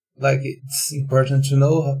again. Like, it's important to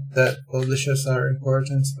know that publishers are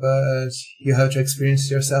important, but you have to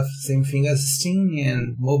experience yourself. Same thing as Steam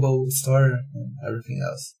and mobile store and everything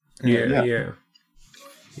else. Yeah.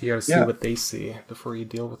 You gotta see Yeah. what they see before you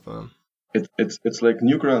deal with them. It's like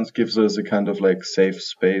Newgrounds gives us a kind of like safe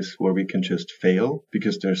space where we can just fail,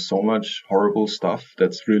 because there's so much horrible stuff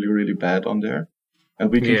that's really, really bad on there.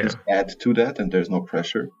 And we can just add to that and there's no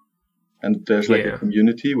pressure. And there's like a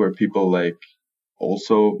community where people like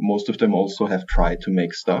also, most of them also have tried to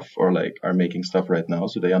make stuff or like are making stuff right now.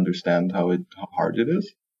 So they understand how hard it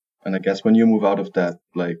is. And I guess when you move out of that,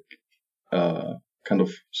 like, kind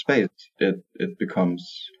of space, it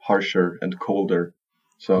becomes harsher and colder.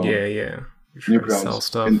 So Yeah. You're trying to sell Newgrounds,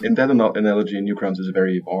 stuff. in that analogy, Newgrounds is a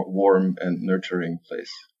very warm and nurturing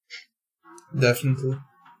place. Definitely.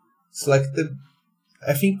 It's like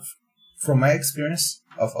I think from my experience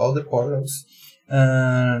of all the portals,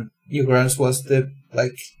 Newgrounds was the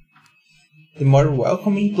more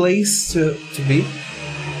welcoming place to be.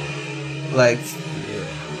 Like,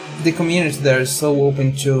 the community there is so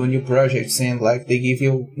open to new projects, and like they give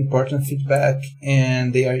you important feedback,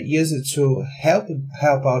 and they are easy to help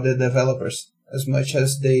out the developers as much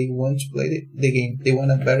as they want to play the game. They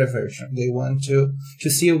want a better version. They want to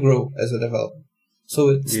see you grow as a developer. So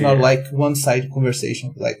it's not like one-sided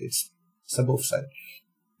conversation. Like it's a both side.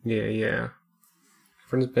 Yeah.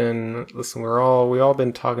 Everyone's been we all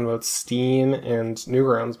been talking about Steam and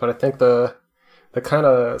Newgrounds, but I think the kind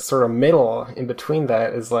of sort of middle in between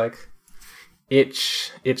that is like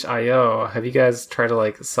itch.io. Have you guys tried to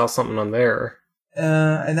like sell something on there?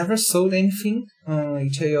 I never sold anything on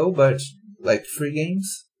itch.io, but like free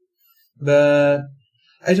games. But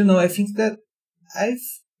I don't know. I think that I've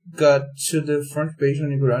got to the front page on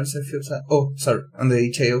Newgrounds a few times. Oh, sorry, on the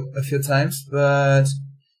itch.io a few times, but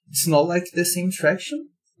it's not like the same traction.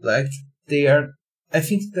 Like I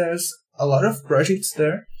think there's a lot of projects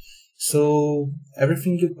there. So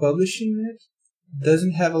everything you publish in it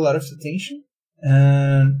doesn't have a lot of attention,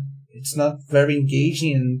 and it's not very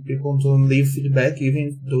engaging, and people don't leave feedback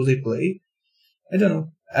even though they play. I don't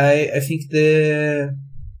know. I think they're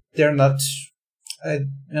not.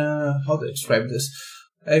 How do I describe this?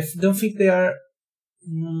 I don't think they are.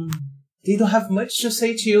 They don't have much to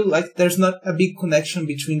say to you. Like, there's not a big connection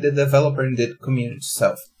between the developer and the community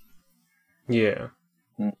itself. Yeah.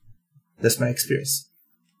 That's my experience.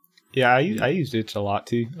 Yeah, I used it a lot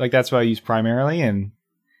too. Like, that's what I use primarily, and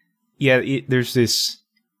yeah, there's this.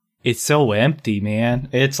 It's so empty, man.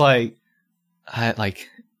 It's like,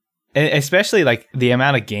 especially like the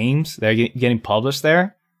amount of games that are getting published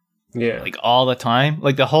there. Yeah. Like all the time,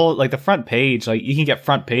 like the whole, like the front page, like you can get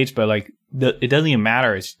front page, but like it doesn't even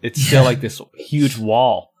matter. It's still like this huge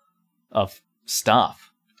wall of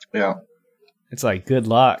stuff. Yeah. it's like good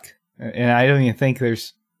luck. And I don't even think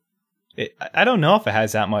there's. I don't know if it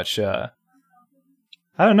has that much. I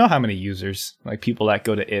don't know how many users, like people that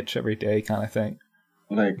go to itch every day, kind of thing.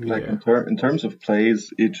 Like in terms of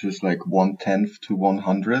plays, itch is like 1/10 to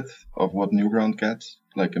 100th of what Newground gets,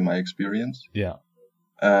 like in my experience. Yeah.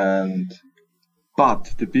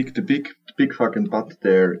 But the big fucking but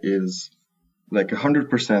there is like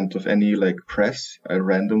 100% of any like press I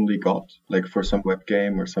randomly got, like for some web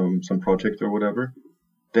game or some project or whatever.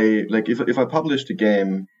 They like if I published a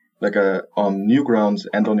game like on Newgrounds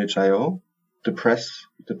and on itch.io, the press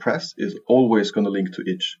is always going to link to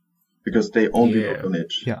itch because they only look on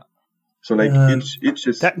itch. Yeah. So like itch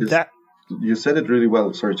is you said it really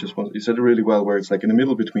well. Sorry, you said it really well. Where it's like in the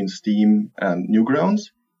middle between Steam and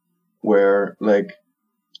Newgrounds, where like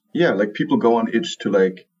people go on itch to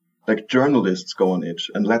like journalists go on itch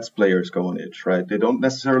and let's players go on itch, right? They don't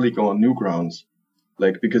necessarily go on Newgrounds.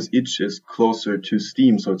 Like, because itch is closer to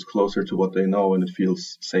Steam, so it's closer to what they know and it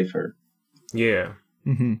feels safer. Yeah.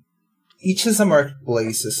 Mm-hmm. Itch is a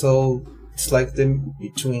marketplace, so it's like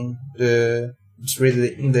it's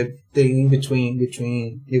really in between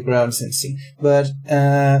Newgrounds and Steam. But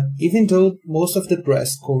even though most of the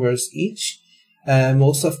press covers itch,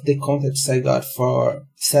 most of the contacts I got for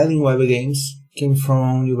selling web games came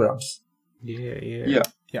from Newgrounds. Yeah,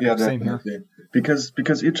 same definitely. here. Because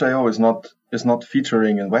itch.io is not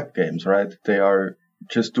featuring in web games, right? They are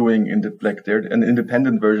just doing they're an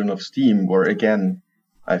independent version of Steam, where again,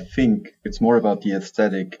 I think it's more about the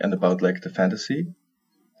aesthetic and about like the fantasy.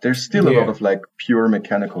 There's still a lot of like pure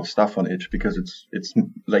mechanical stuff on itch because it's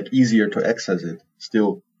like easier to access it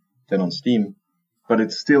still than on Steam, but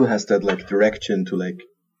it still has that like direction to like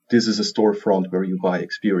this is a storefront where you buy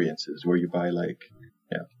experiences, where you buy like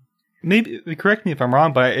Maybe correct me if I'm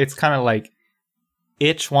wrong, but it's kind of like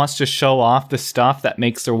itch wants to show off the stuff that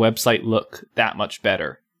makes their website look that much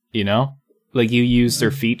better, you know? Like you use their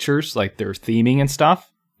features, like their theming and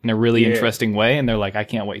stuff in a really interesting way, and they're like, I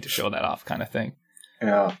can't wait to show that off kind of thing.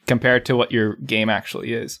 Yeah. Compared to what your game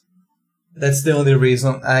actually is. That's the only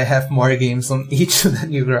reason I have more games on each of the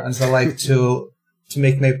Newgrounds. I like to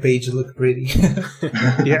make my page look pretty.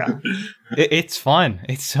 Yeah. It's fun.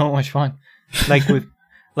 It's so much fun.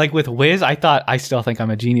 Like with Wiz, I still think I'm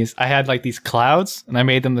a genius. I had like these clouds and I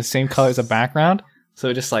made them the same color as a background. So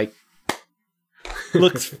it just like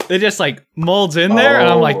looks, it just like molds in there. And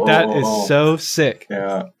I'm like, that is so sick.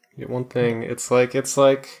 Yeah. One thing, it's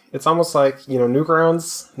almost like, you know,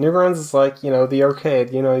 Newgrounds is like, you know, the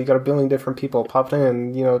arcade, you know, you got a billion different people popping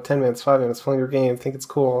in, you know, 10 minutes, 5 minutes, playing your game, think it's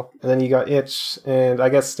cool. And then you got itch and I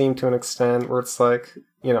guess Steam to an extent where it's like,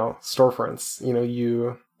 you know, storefronts, you know,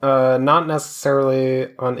 you, not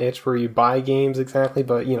necessarily on itch where you buy games exactly,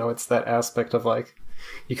 but, you know, it's that aspect of like,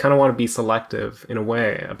 you kind of want to be selective in a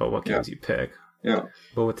way about what games you pick. Yeah.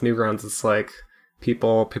 But with Newgrounds, it's like,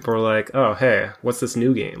 People are like, oh, hey, what's this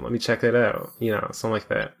new game? Let me check it out. You know, something like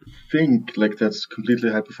that. I think, like, that's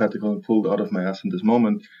completely hypothetical and pulled out of my ass in this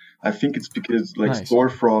moment. I think it's because, like,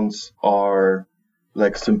 storefronts are,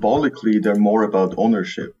 like, symbolically, they're more about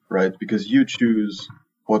ownership, right? Because you choose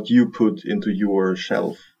what you put into your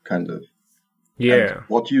shelf, kind of. Yeah. And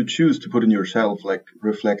what you choose to put in your shelf, like,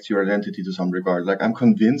 reflects your identity to some regard. Like, I'm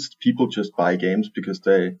convinced people just buy games because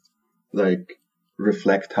they, like,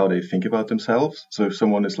 reflect how they think about themselves. So if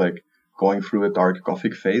someone is like going through a dark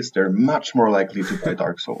gothic phase, they're much more likely to buy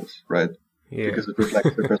Dark Souls, right? Yeah. Because it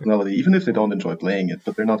reflects their personality, even if they don't enjoy playing it,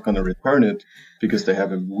 but they're not going to return it because they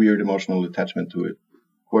have a weird emotional attachment to it.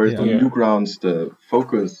 Whereas on Newgrounds, the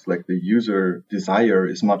focus, like the user desire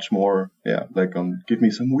is much more, like on give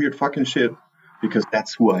me some weird fucking shit because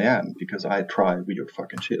that's who I am, because I try weird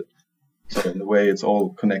fucking shit. So in a way, it's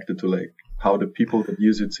all connected to like how the people that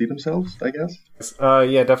use it see themselves, I guess.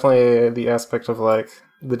 Yeah, definitely the aspect of like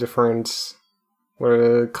the different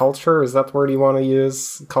culture, is that the word you want to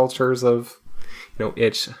use? Cultures of, you know,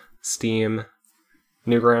 itch, Steam,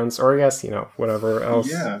 Newgrounds, or I guess, you know, whatever else.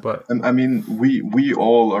 Yeah, but I mean, we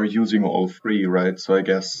all are using all three, right? So I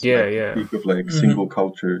guess speak of like single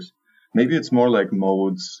cultures. Maybe it's more like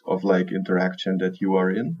modes of like interaction that you are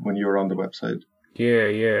in when you're on the website.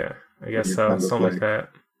 Yeah. I guess so, something like that.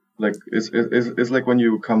 Like it's like when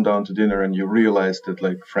you come down to dinner and you realize that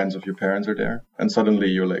like friends of your parents are there, and suddenly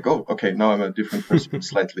you're like, oh, okay, now I'm a different person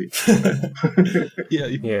slightly.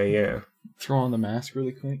 Yeah. Throw on the mask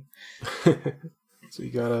really quick.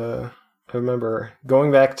 So I remember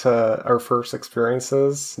going back to our first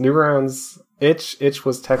experiences. Newgrounds Itch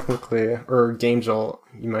was technically, or Game Jolt,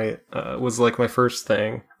 you might, was like my first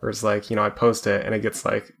thing. Where it's like, you know, I post it and it gets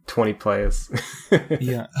like 20 plays.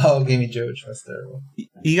 Yeah. Oh, Game Jolt was terrible.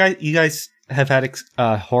 You guys have had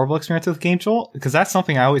horrible experience with Game Jolt? Because that's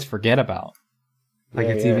something I always forget about. Like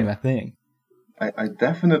it's even a thing. I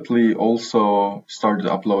definitely also started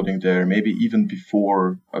uploading there, maybe even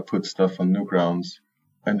before I put stuff on Newgrounds,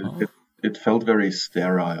 and it felt very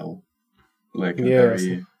sterile, like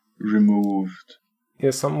very removed. Yeah,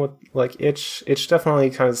 something with like Itch definitely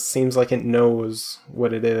kind of seems like it knows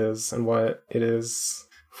what it is and what it is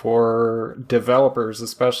for developers,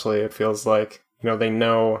 especially. It feels like, you know, they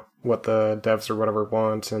know what the devs or whatever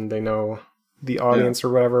want, and they know the audience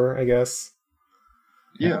or whatever, I guess.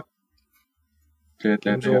 Yeah. They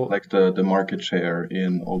have like the market share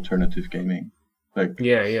in alternative gaming. Like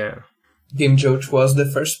Game Jolt was the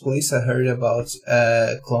first place I heard about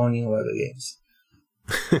cloning web games.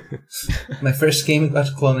 My first game got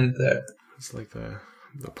cloned there. It's like the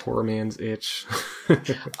poor man's Itch.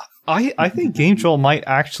 I think Game Jolt might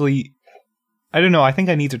actually, I don't know, I think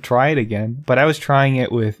I need to try it again, but I was trying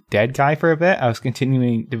it with Dead Guy for a bit. I was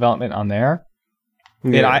continuing development on there.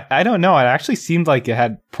 Yeah. And I don't know, it actually seemed like it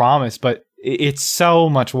had promise, but it's so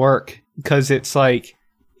much work because it's like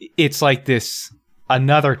this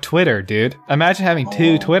another Twitter, dude. Imagine having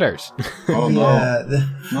two Twitters. Oh no.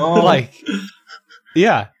 No. Like,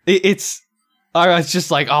 yeah, I was just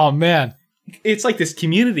like, oh man, it's like this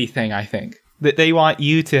community thing. I think that they want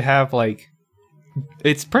you to have like,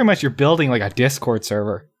 it's pretty much you're building like a Discord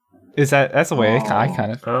server. That's the way I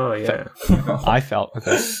kind of I felt with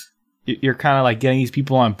it. You're kind of like getting these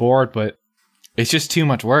people on board, but it's just too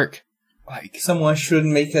much work. Like someone should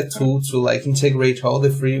make a tool to like integrate all the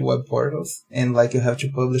free web portals, and like you have to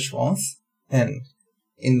publish once and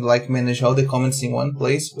like manage all the comments in one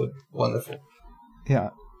place. Would wonderful.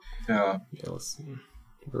 Yeah. Let's see.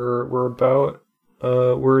 We're about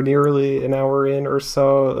we're nearly an hour in or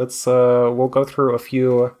so. Let's we'll go through a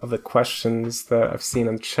few of the questions that I've seen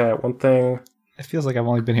in the chat. One thing. It feels like I've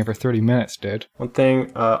only been here for 30 minutes, dude. One thing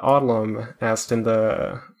Odlum asked in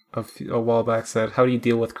a while back said, how do you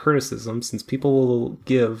deal with criticism since people will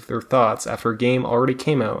give their thoughts after a game already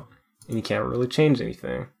came out and you can't really change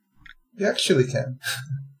anything? You actually can.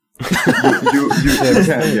 you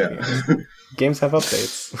can, yeah. Games have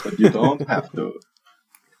updates. But you don't have to.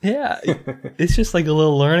 Yeah, it's just like a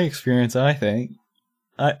little learning experience, I think.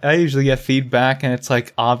 I usually get feedback and it's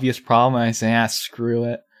like obvious problem and I say, screw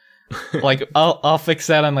it. Like I'll fix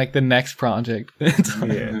that on like the next project.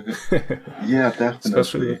 Yeah, definitely.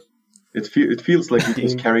 Especially, it feels like you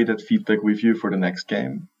just carry that feedback with you for the next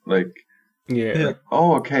game. Like, like,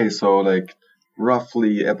 oh, okay, so like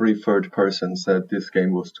roughly every third person said this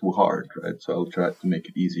game was too hard, right? So I'll try to make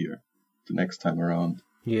it easier the next time around.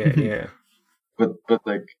 Yeah. But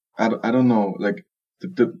like I don't know, like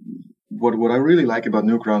what I really like about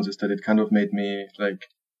Newgrounds is that it kind of made me like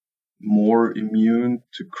more immune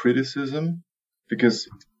to criticism, because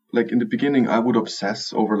like in the beginning I would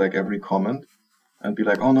obsess over like every comment and be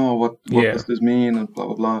like, oh no, what does this mean, and blah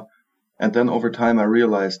blah blah. And then over time I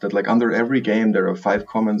realized that like under every game there are 5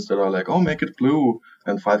 comments that are like, oh, make it blue,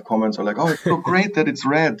 and 5 comments are like, oh, it's so great that it's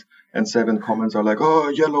red, and 7 comments are like, oh,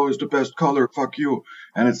 yellow is the best color, fuck you.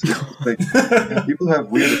 And it's like people have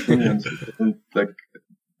weird opinions, and like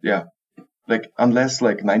like unless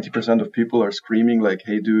like 90% of people are screaming like,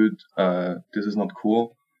 hey dude, this is not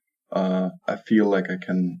cool, I feel like I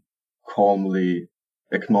can calmly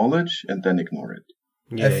acknowledge and then ignore it.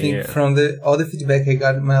 I think from all the feedback I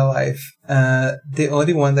got in my life, the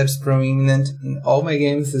only one that's prominent in all my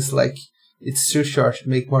games is like, it's too short,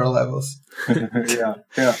 make more levels. yeah.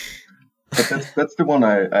 But that's the one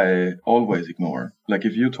I always ignore. Like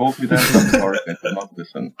if you told me that, I'm sorry, I did not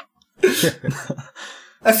listen.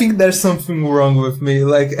 I think there's something wrong with me.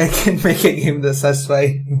 Like, I can't make a game that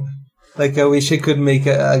satisfies. Like, I wish I could make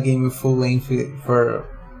a game full length for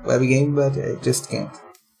web game, but I just can't.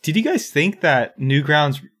 Did you guys think that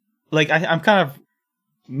Newgrounds, like, I'm kind of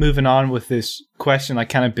moving on with this question, like,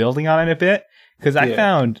 kind of building on it a bit, because I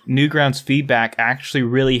found Newgrounds feedback actually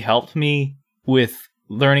really helped me with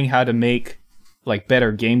learning how to make, like,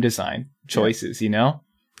 better game design choices, you know?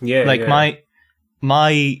 Yeah. Like,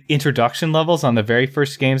 my introduction levels on the very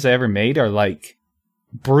first games I ever made are like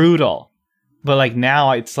brutal, but like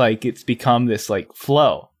now it's like it's become this like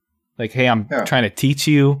flow. Like, hey, I'm trying to teach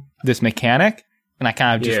you this mechanic, and I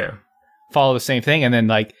kind of just follow the same thing. And then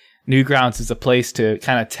like Newgrounds is a place to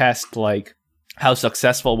kind of test like how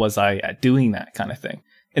successful was I at doing that kind of thing.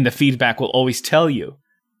 And the feedback will always tell you,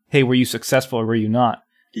 hey, were you successful or were you not?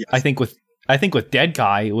 Yes. I think with Dead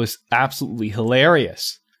Guy, it was absolutely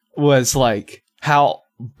hilarious. was like how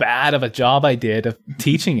bad of a job I did of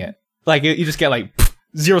teaching it. Like you just get like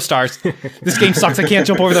 0 stars. This game sucks. I can't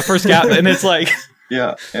jump over the first gap, and it's like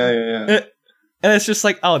Yeah. and it's just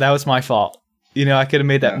like, oh, that was my fault. You know, I could have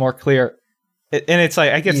made that more clear. And it's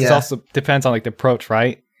like, I guess it also depends on like the approach,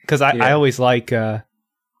 right? Because I always like you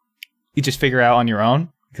just figure out on your own,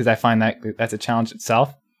 because I find that that's a challenge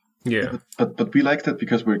itself. Yeah. But we like that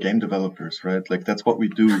because we're game developers, right? Like that's what we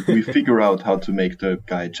do. We figure out how to make the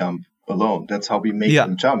guy jump alone. That's how we make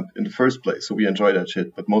him jump in the first place. So we enjoy that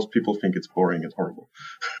shit. But most people think it's boring and horrible.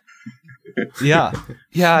 Yeah,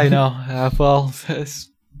 I know. Well, that's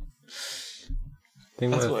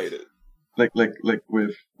why it is. Like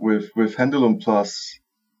with Pendulum Plus,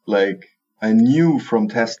 like I knew from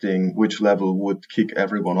testing which level would kick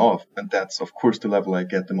everyone off, and that's of course the level I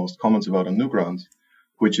get the most comments about on Newgrounds,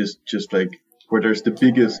 which is just like where there's the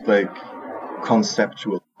biggest like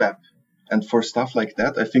conceptual step. And for stuff like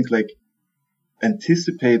that, I think like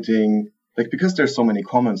anticipating, like because there's so many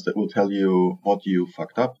comments that will tell you what you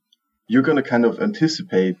fucked up, you're gonna kind of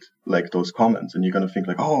anticipate like those comments, and you're gonna think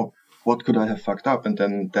like, oh, what could I have fucked up? And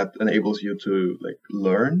then that enables you to like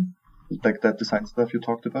learn, like that design stuff you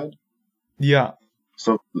talked about. Yeah.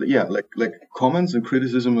 So yeah, like comments and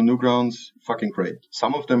criticism on Newgrounds, fucking great.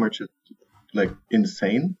 Some of them are just like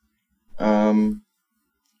insane.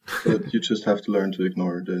 But you just have to learn to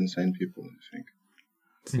ignore the insane people, I think.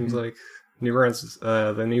 It seems like Newgrounds,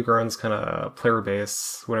 the Newgrounds kind of player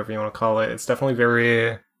base, whatever you want to call it, it's definitely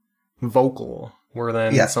very vocal. More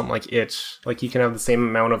than something like Itch. Like, you can have the same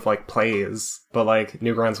amount of, like, plays, but, like,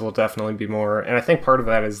 Newgrounds will definitely be more... And I think part of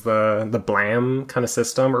that is the blam kind of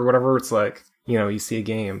system or whatever. It's like, you know, you see a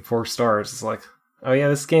game, 4 stars. It's like, oh, yeah,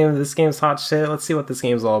 this game's hot shit. Let's see what this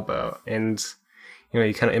game's all about. And, you know,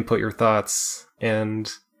 you kind of input your thoughts.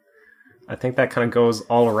 And I think that kind of goes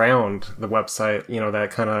all around the website. You know,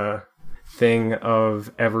 that kind of thing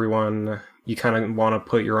of everyone... You kind of want to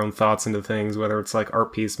put your own thoughts into things, whether it's, like,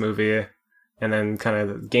 art piece, movie... And then kind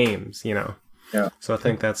of games, you know. Yeah. So I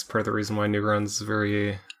think that's part of the reason why Newgrounds is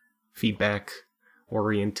very feedback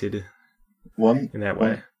oriented in that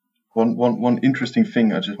way. One interesting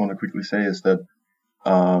thing I just want to quickly say is that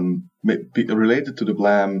related to the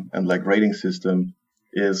blam and like rating system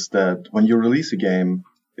is that when you release a game,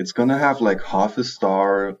 it's gonna have like half a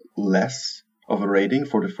star less of a rating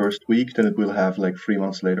for the first week than it will have like 3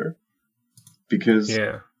 months later, because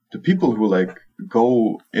the people who like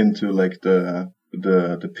go into like the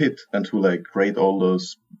pit and who like rate all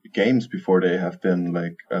those games before they have been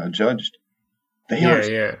like judged, they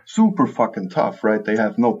are super fucking tough, right? They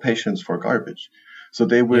have no patience for garbage, so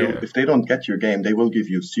they will if they don't get your game, they will give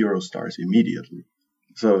you 0 stars immediately.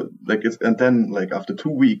 So like and then like after 2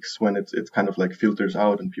 weeks, when it's kind of like filters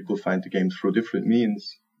out and people find the games through different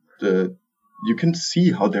means, you can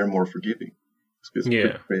see how they're more forgiving. It's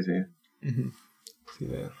pretty crazy. Mm-hmm. See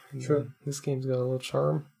that? Sure. This game's got a little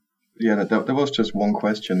charm. Yeah, that was just one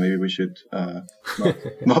question. Maybe we should not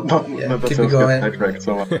keep it going. Sidetracked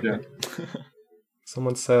so much. Yeah.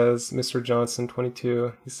 Someone says, Mr. Johnson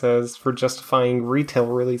 22. He says, for justifying retail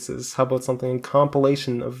releases, how about something in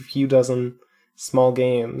compilation of a few dozen small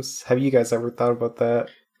games? Have you guys ever thought about that?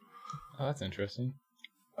 Oh, that's interesting.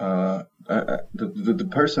 The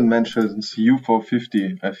person mentions UFO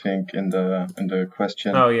 50, I think, in the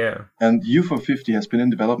question. Oh yeah. And UFO 50 has been in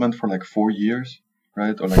development for like 4 years,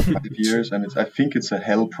 right, or like 5 years, and I think it's a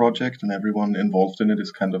hell project, and everyone involved in it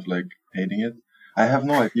is kind of like hating it. I have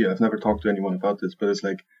no idea. I've never talked to anyone about this, but it's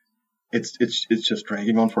like it's just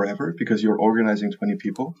dragging on forever because you're organizing 20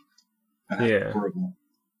 people. And that's horrible.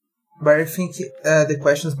 But I think the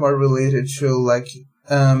question is more related to like.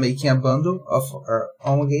 Making a bundle of our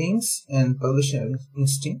own games and publishing in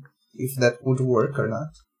Steam, if that would work or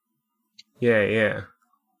not. Yeah.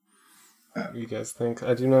 You guys think?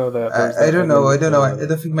 I do know that. I don't know. I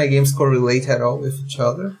don't think my games correlate at all with each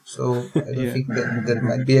other, so I don't think that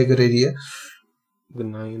might be a good idea. The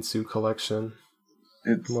nyunesu collection.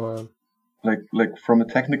 It's like from a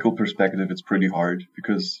technical perspective, it's pretty hard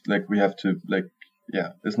because like we have to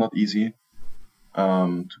it's not easy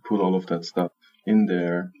to put all of that stuff in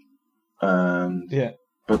there,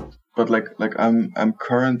 but like I'm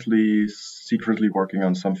currently secretly working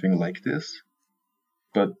on something like this,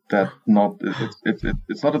 but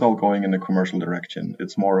it's not at all going in a commercial direction.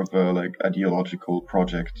 It's more of a like ideological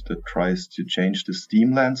project that tries to change the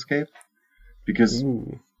Steam landscape, because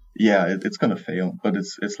it's gonna fail, but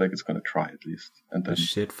it's gonna try at least. And then the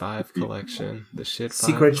Shit 5 collection, the Shit 5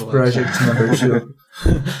 secret project number 2.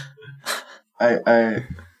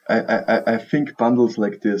 I think bundles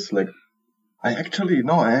like this, like I actually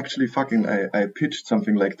pitched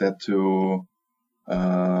something like that to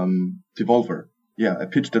Devolver. Yeah, I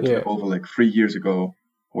pitched it to Devolver like 3 years ago,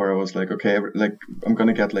 where I was like, okay, like I'm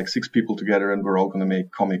gonna get like 6 people together and we're all gonna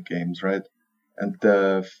make comic games, right? And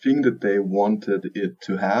the thing that they wanted it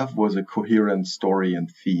to have was a coherent story and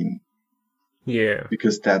theme. Yeah.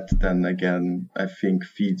 Because that then again, I think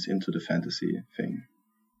feeds into the fantasy thing.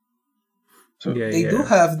 So they do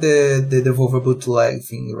have the Devolver bootleg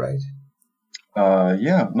thing, right?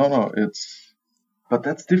 But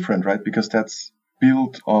that's different, right? Because that's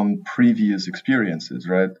built on previous experiences,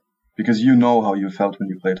 right? Because you know how you felt when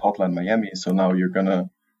you played Hotline Miami, so now you're gonna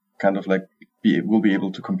kind of like we'll be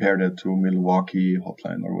able to compare that to Milwaukee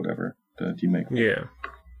Hotline or whatever the remake. Yeah,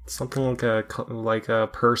 something like a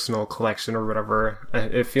personal collection or whatever.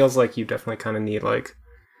 It feels like you definitely kind of need like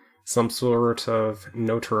some sort of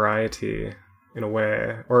notoriety in a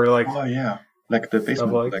way, or like like the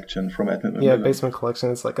Basement Collection from Edmund Macmillan. Yeah, Basement Collection.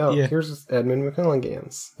 It's like, here's Edmund Macmillan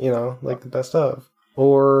games, like the best of.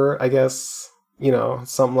 Or I guess,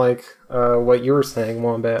 something like what you were saying,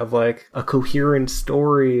 Wombat, of like a coherent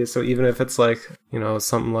story. So even if it's like,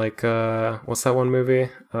 something like, what's that one movie?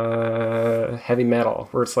 Heavy Metal,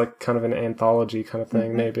 where it's like kind of an anthology kind of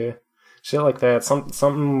thing, maybe. Shit like that.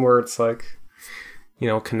 Something where it's like,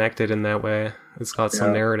 connected in that way. It's got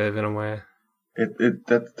some narrative in a way.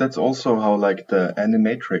 That's also how like the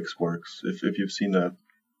Animatrix works. If you've seen that,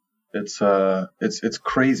 it's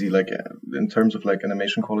crazy. Like in terms of like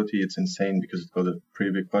animation quality, it's insane because it's got a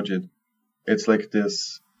pretty big budget. It's like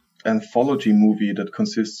this anthology movie that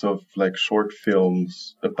consists of like short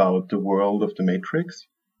films about the world of the Matrix.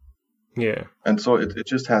 Yeah. And so it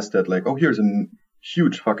just has that like, oh, here's a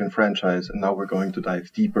huge fucking franchise, and now we're going to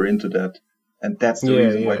dive deeper into that. And that's the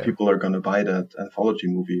reason why people are going to buy that anthology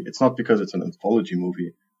movie. It's not because it's an anthology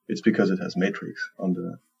movie. It's because it has Matrix on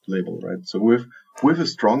the label, right? So with a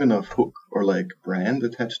strong enough hook or like brand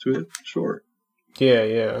attached to it, sure. Yeah.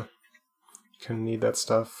 You kind of need that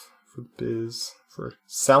stuff for biz, for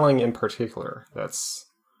selling in particular.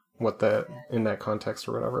 That's what that, in that context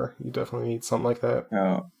or whatever, you definitely need something like that.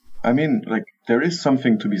 Yeah. I mean, like, there is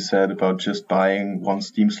something to be said about just buying one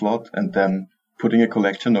Steam slot and then putting a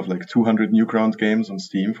collection of like 200 Newgrounds games on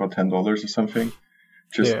Steam for $10 or something,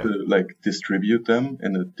 just to like distribute them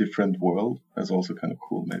in a different world. That's also kind of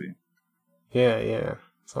cool, maybe. Yeah,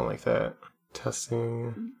 something like that.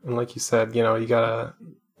 Testing, and like you said, you gotta,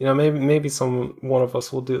 maybe one of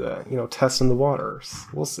us will do that. Testing the waters.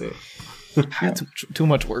 We'll see. Too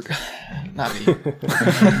much work. Not me.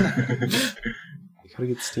 You gotta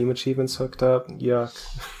get Steam achievements hooked up. Yuck.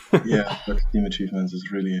 Yeah, but Steam achievements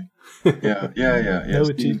is really... Yeah. No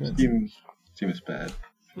achievements. Steam is bad.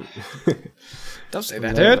 Don't say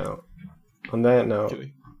that, dude. On that note,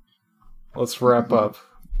 let's wrap up.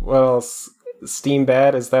 What else? Steam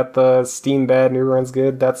bad? Is that the Steam bad, Newgrounds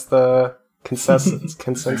good? That's the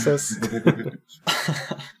consensus?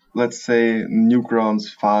 Let's say Newgrounds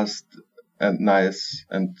fast and nice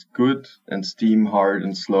and good, and Steam hard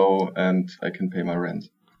and slow, and I can pay my rent.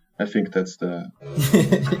 I think that's the...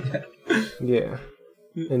 Yeah.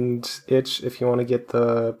 And Itch, if you want to get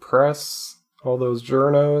the press, all those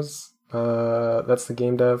journos, that's the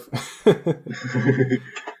game dev.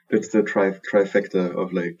 That's the trifecta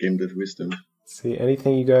of like game dev wisdom. See,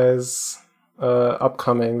 anything you guys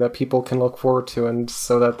upcoming that people can look forward to, and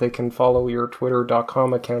so that they can follow your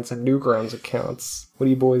twitter.com accounts and Newgrounds accounts. What are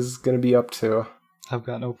you boys going to be up to? I've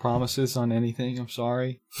got no promises on anything. I'm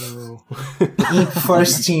sorry. No. For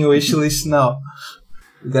Steam wishlist now.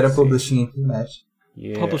 You gotta publish Imp match.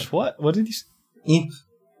 Yeah. Publish what? What did you say? Imp.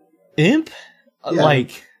 Imp? Yeah.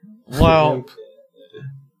 Like, well,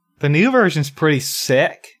 the new version's pretty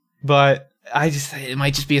sick, but it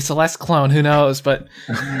might just be a Celeste clone. Who knows? But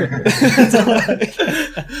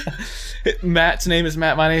Matt's name is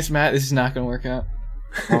Matt. My name's Matt. This is not going to work out.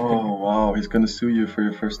 Oh, wow. He's going to sue you for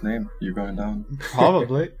your first name. You're going down.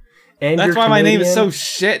 Probably. And that's why my name is so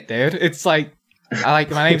shit, dude. It's like,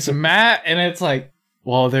 my name's Matt, and it's like,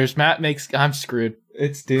 well, there's Matt I'm screwed.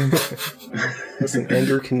 It's doomed. Listen, and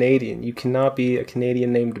you're Canadian. You cannot be a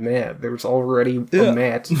Canadian named Matt. There's already a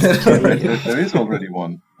Matt. There is already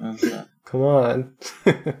one. Come on.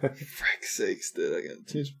 Frank's sakes, dude. I gotta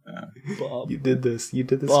change Bob. You did this. You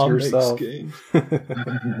did this Bob to yourself. Game.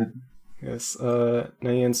 Yes.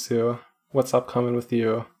 Nyunesu, what's upcoming with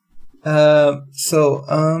you?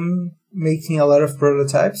 Making a lot of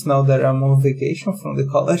prototypes now that I'm on vacation from the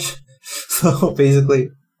college. So basically,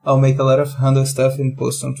 I'll make a lot of handle stuff and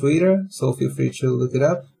post on Twitter. So feel free to look it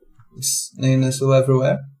up. It's nyunesu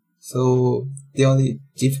everywhere. So the only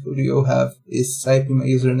difficulty you'll have is typing my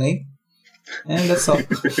username. And that's all.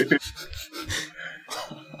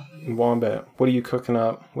 Wombat, what are you cooking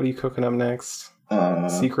up? What are you cooking up next?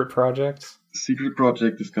 Secret project? Secret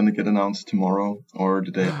project is gonna get announced tomorrow or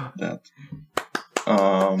the day after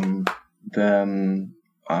that. Then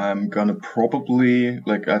I'm gonna probably,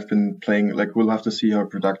 like, I've been playing, like, we'll have to see how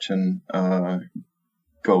production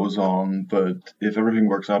goes on, but if everything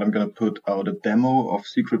works out, I'm gonna put out a demo of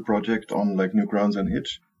Secret Project on, like, Newgrounds and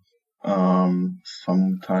Itch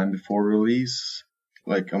sometime before release.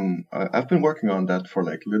 Like, I've been working on that for,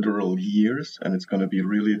 like, literal years, and it's gonna be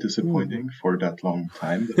really disappointing for that long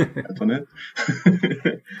time that I spent on it.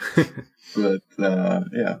 But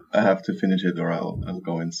yeah, I have to finish it or I'll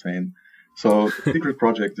go insane. So Secret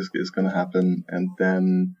Project is gonna happen, and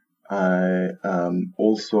then I am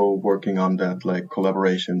also working on that, like,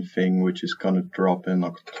 collaboration thing, which is gonna drop in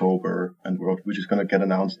October and which is gonna get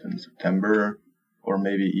announced in September or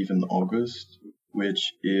maybe even August,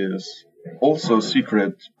 which is also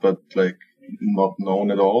secret, but, like, not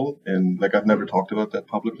known at all. And, like, I've never talked about that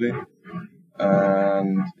publicly.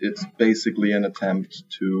 And it's basically an attempt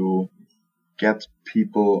to get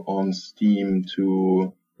people on Steam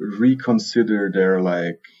to reconsider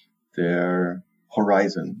their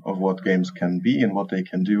horizon of what games can be and what they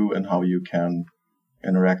can do and how you can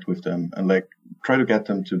interact with them, and, like, try to get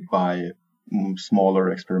them to buy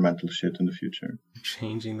smaller experimental shit in the future. You're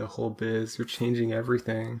changing the whole biz. You're changing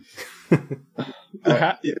everything.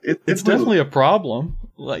 It's definitely a problem.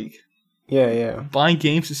 Like, yeah. Buying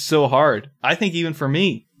games is so hard. I think even for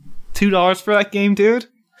me, $2 for that game, dude.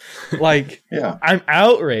 Like, yeah. I'm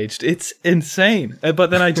outraged. It's insane. But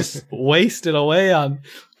then I just waste it away on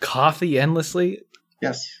coffee endlessly.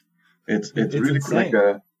 Yes, it's really insane.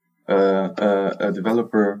 cool. Like a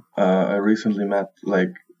developer I recently met,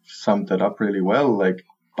 like, summed that up really well. Like,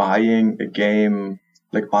 buying a game,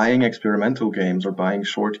 like buying experimental games or buying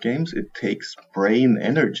short games, it takes brain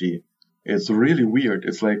energy. It's really weird.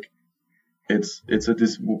 It's like it's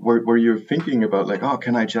this where you're thinking about, like, oh,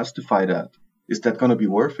 can I justify that? Is that gonna be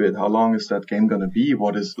worth it? How long is that game gonna be?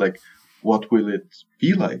 What will it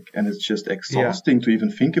be like? And it's just exhausting to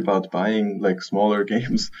even think about buying, like, smaller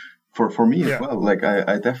games for me as well. Like,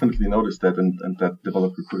 I definitely noticed that, and that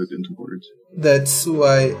developer put it into words. That's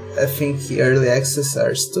why I think early access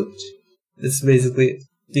are stupid. That's basically it.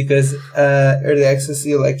 Because early access,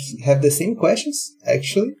 you, like, have the same questions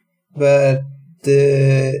actually, but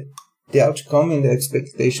the outcome and the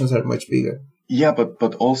expectations are much bigger. Yeah,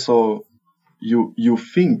 but also you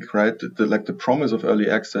think, right? The promise of early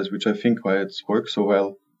access, which I think why it's worked so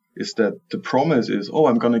well, is that the promise is, oh,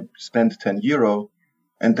 I'm gonna spend €10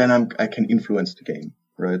 and then I can influence the game,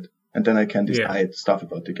 right? And then I can decide stuff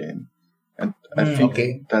about the game. And I think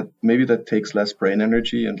that maybe that takes less brain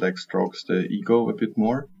energy and, like, strokes the ego a bit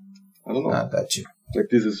more. I don't know. I got you. Like,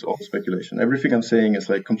 this is all speculation. Everything I'm saying is,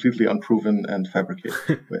 like, completely unproven and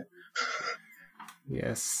fabricated.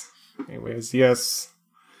 Yes. Anyways, yes.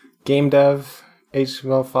 Game dev,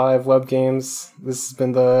 HTML5, web games. This has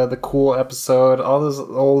been the cool episode. All those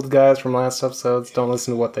old guys from last episodes, don't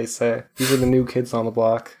listen to what they say. These are the new kids on the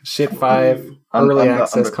block. Shit 5, early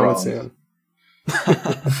access coming soon.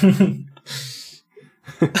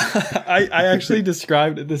 I actually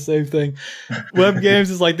described it the same thing. Web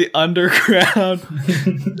games is like the underground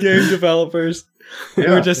game developers who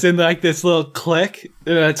are just in, like, this little clique.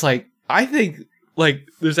 And it's like, I think, like,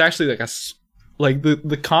 there's actually, like,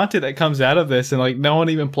 the content that comes out of this, and, like, no one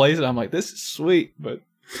even plays it. I'm like, this is sweet, but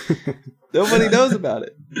nobody knows about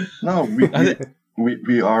it. No,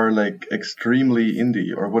 we are, like, extremely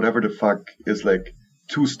indie, or whatever the fuck is, like,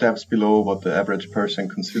 2 steps below what the average person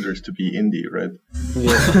considers to be indie, right?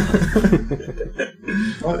 Yeah.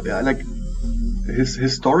 Well, yeah, like,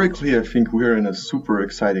 historically, I think we're in a super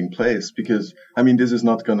exciting place, because, I mean, this is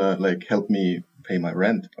not gonna, like, help me pay my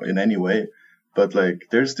rent in any way, but, like,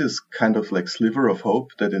 there's this kind of, like, sliver of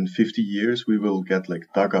hope that in 50 years we will get,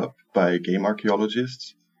 like, dug up by game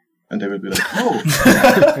archaeologists, and they will be like, oh,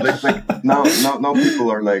 like now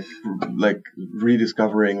people are, like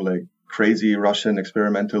rediscovering, like, crazy Russian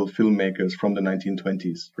experimental filmmakers from the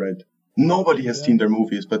 1920s, right? Nobody has seen their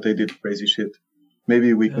movies, but they did crazy shit.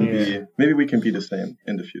 Maybe we can be the same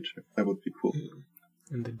in the future. That would be cool.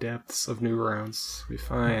 In the depths of Newgrounds, we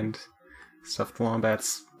find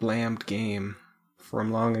StuffedWombat's blammed game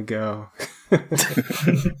from long ago.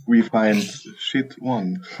 We find shit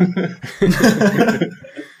 1.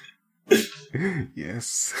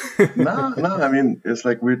 Yes. No, I mean, it's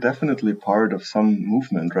like we're definitely part of some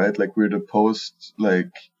movement, right? Like, we're the post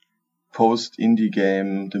indie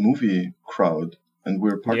game, the movie crowd, and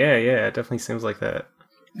we're part. Yeah, it definitely seems like that.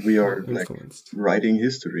 We are, like, writing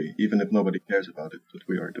history, even if nobody cares about it, but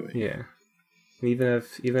we are doing. Yeah. Even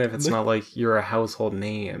if it's not like you're a household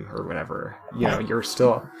name or whatever, you know,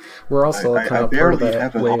 we're all still kind I of part barely of that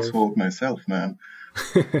have a wave. household myself, man.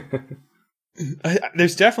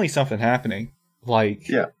 There's definitely something happening. Like,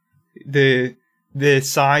 Yeah. the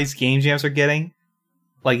size game jams are getting,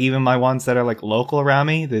 like even my ones that are like local around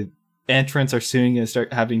me, the entrants are soon going to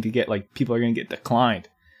start having to get, like, people are going to get declined,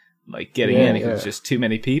 like getting in because it's just too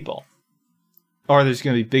many people. Or there's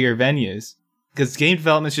going to be bigger venues because game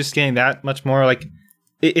development is just getting that much more like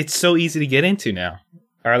it's so easy to get into now,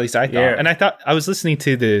 or at least I thought. Yeah. And I thought I was listening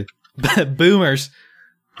to the boomers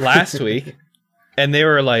last week, and they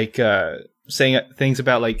were like saying things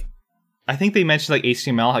about like I think they mentioned like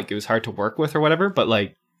HTML, like it was hard to work with or whatever. But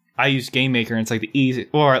like I use Game Maker, and it's like the easy,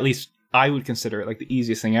 or at least I would consider it like the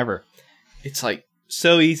easiest thing ever. It's like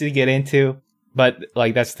so easy to get into, but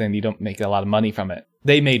like that's the thing, you don't make a lot of money from it.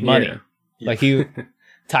 They made money. Yeah. Like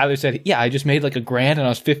Tyler said, yeah, I just made like $1,000 and I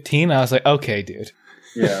was 15. And I was like, okay, dude.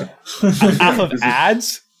 Yeah. Off of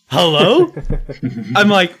ads? Hello? I'm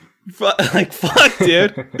like fuck,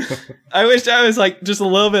 dude. I wish I was like just a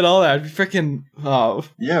little bit older. I'd be freaking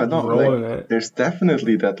Yeah, no, rolling like, it. there's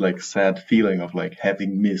definitely that like sad feeling of like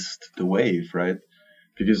having missed the wave, right?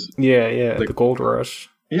 Because Yeah, like, the gold rush.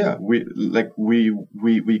 yeah,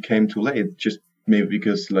 we came too late, just maybe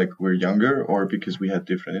because like we're younger or because we had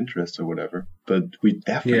different interests or whatever. But we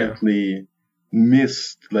definitely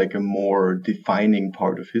missed like a more defining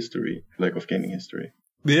part of history, like of gaming history.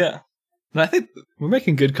 yeah. And I think we're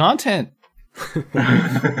making good content. Yeah,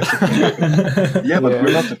 but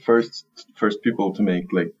we're not the first people to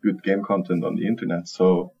make like good game content on the internet,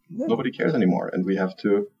 so nobody cares anymore, and we have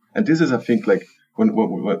to. And this is, I think, like when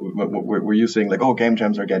we're using like, oh, game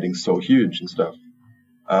jams are getting so huge and stuff.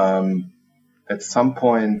 At some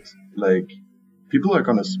point, like people are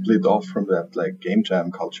gonna split off from that like game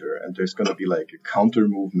jam culture, and there's gonna be like a counter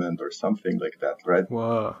movement or something like that, right?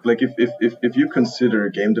 Whoa. Like if you consider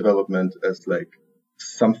game development as like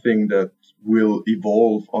something that will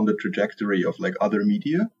evolve on the trajectory of like other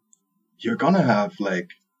media, you're gonna have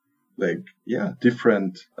like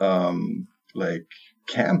different like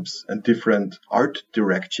camps and different art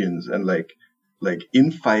directions and like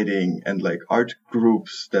infighting and like art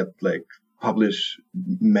groups that like publish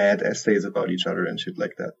mad essays about each other and shit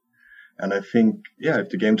like that. And I think, yeah, if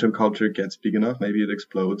the game jam culture gets big enough, maybe it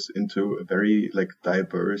explodes into a very like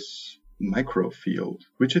diverse micro field,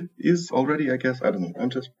 which it is already, I guess. I don't know. I'm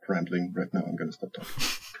just rambling right now. I'm gonna stop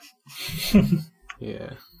talking.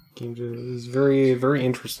 Yeah. Game jam is very, very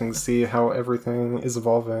interesting to see how everything is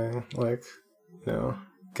evolving. Like, you know,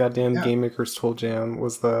 goddamn Game Maker's Tool Jam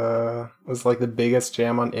was like the biggest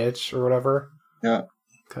jam on itch or whatever. Yeah.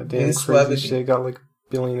 Goddamn crazy shit, got like 1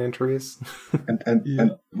 billion entries.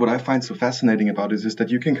 and what I find so fascinating about it is that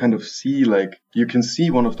you can kind of see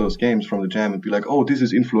one of those games from the jam and be like, oh, this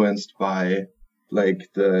is influenced by like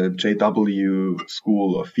the JW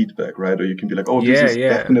school of feedback, right? Or you can be like, oh, this is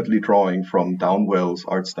definitely drawing from Downwell's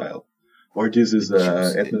art style, or this is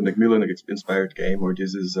Edmund Macmillan inspired game, or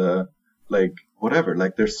this is like whatever.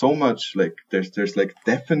 Like there's so much like there's like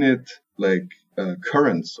definite like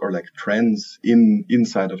currents or like trends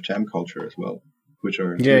inside of jam culture as well, which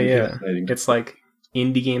are really fascinating. It's like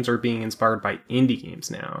indie games are being inspired by indie games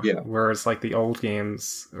now. Yeah. Whereas like the old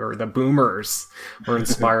games or the boomers were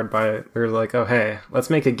inspired by they're like, oh hey, let's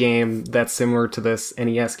make a game that's similar to this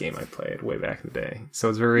NES game I played way back in the day. So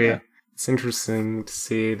it's it's interesting to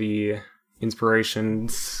see the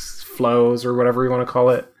inspirations, flows, or whatever you want to call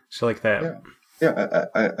it. Shit like that. Yeah.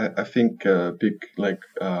 I think a big like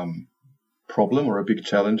problem or a big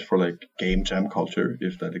challenge for like game jam culture,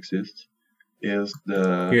 if that exists, is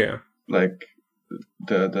the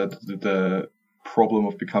problem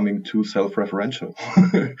of becoming too self-referential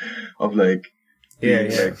of like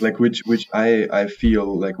which I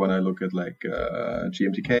feel like when I look at like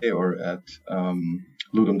GMTK or at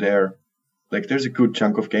Ludum Dare, like there's a good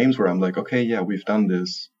chunk of games where I'm like, okay, yeah, we've done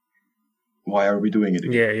this. Why are we doing it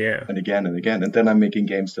again and again and again? And then I'm making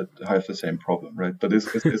games that have the same problem, right? But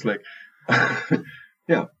it's like,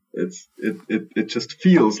 yeah, it just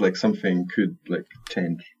feels like something could like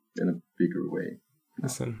change in a bigger way.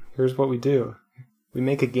 Listen, here's what we do: we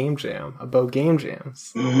make a game jam about game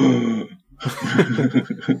jams.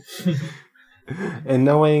 And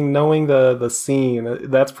knowing the scene,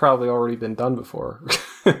 that's probably already been done before.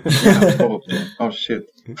 Yeah, probably. Oh shit.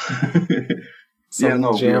 Jam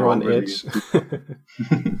on itch.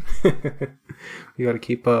 You got to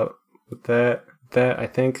keep up with that. I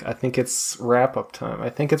think it's wrap up time.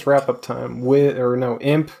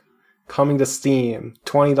 Imp coming to Steam,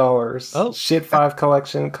 $20. Oh, Shit 5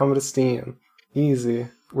 collection coming to Steam. Easy.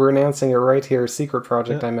 We're announcing it right here. Secret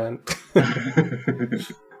project, I meant.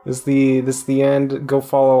 This is the end. Go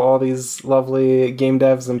follow all these lovely game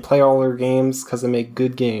devs and play all their games because they make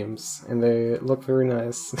good games and they look very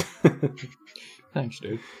nice. Thanks,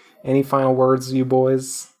 dude. Any final words, you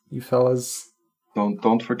boys, you fellas?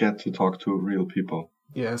 Don't forget to talk to real people.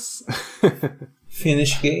 Yes.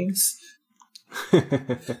 Finish games.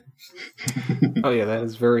 Oh yeah, that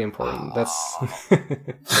is very important. That's.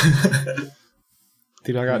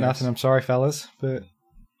 Dude, I got nothing. I'm sorry, fellas, but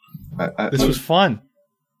this I- was fun.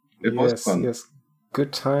 It was fun. Yes.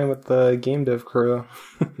 Good time with the game dev crew.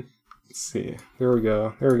 Let's see. There we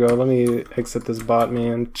go. Let me exit this bot,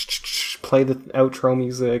 man. Play the outro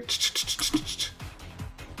music.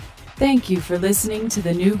 Thank you for listening to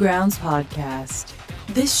the Newgrounds podcast.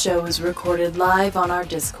 This show is recorded live on our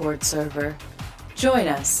Discord server. Join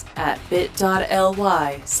us at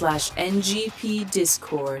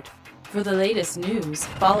bit.ly/ngpdiscord. For the latest news,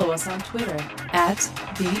 follow us on Twitter at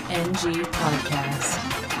the NG Podcast.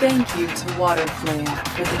 Thank you to Waterflame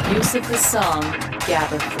for the use of the song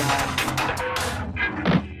Gatherfly.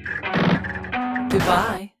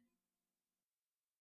 Goodbye.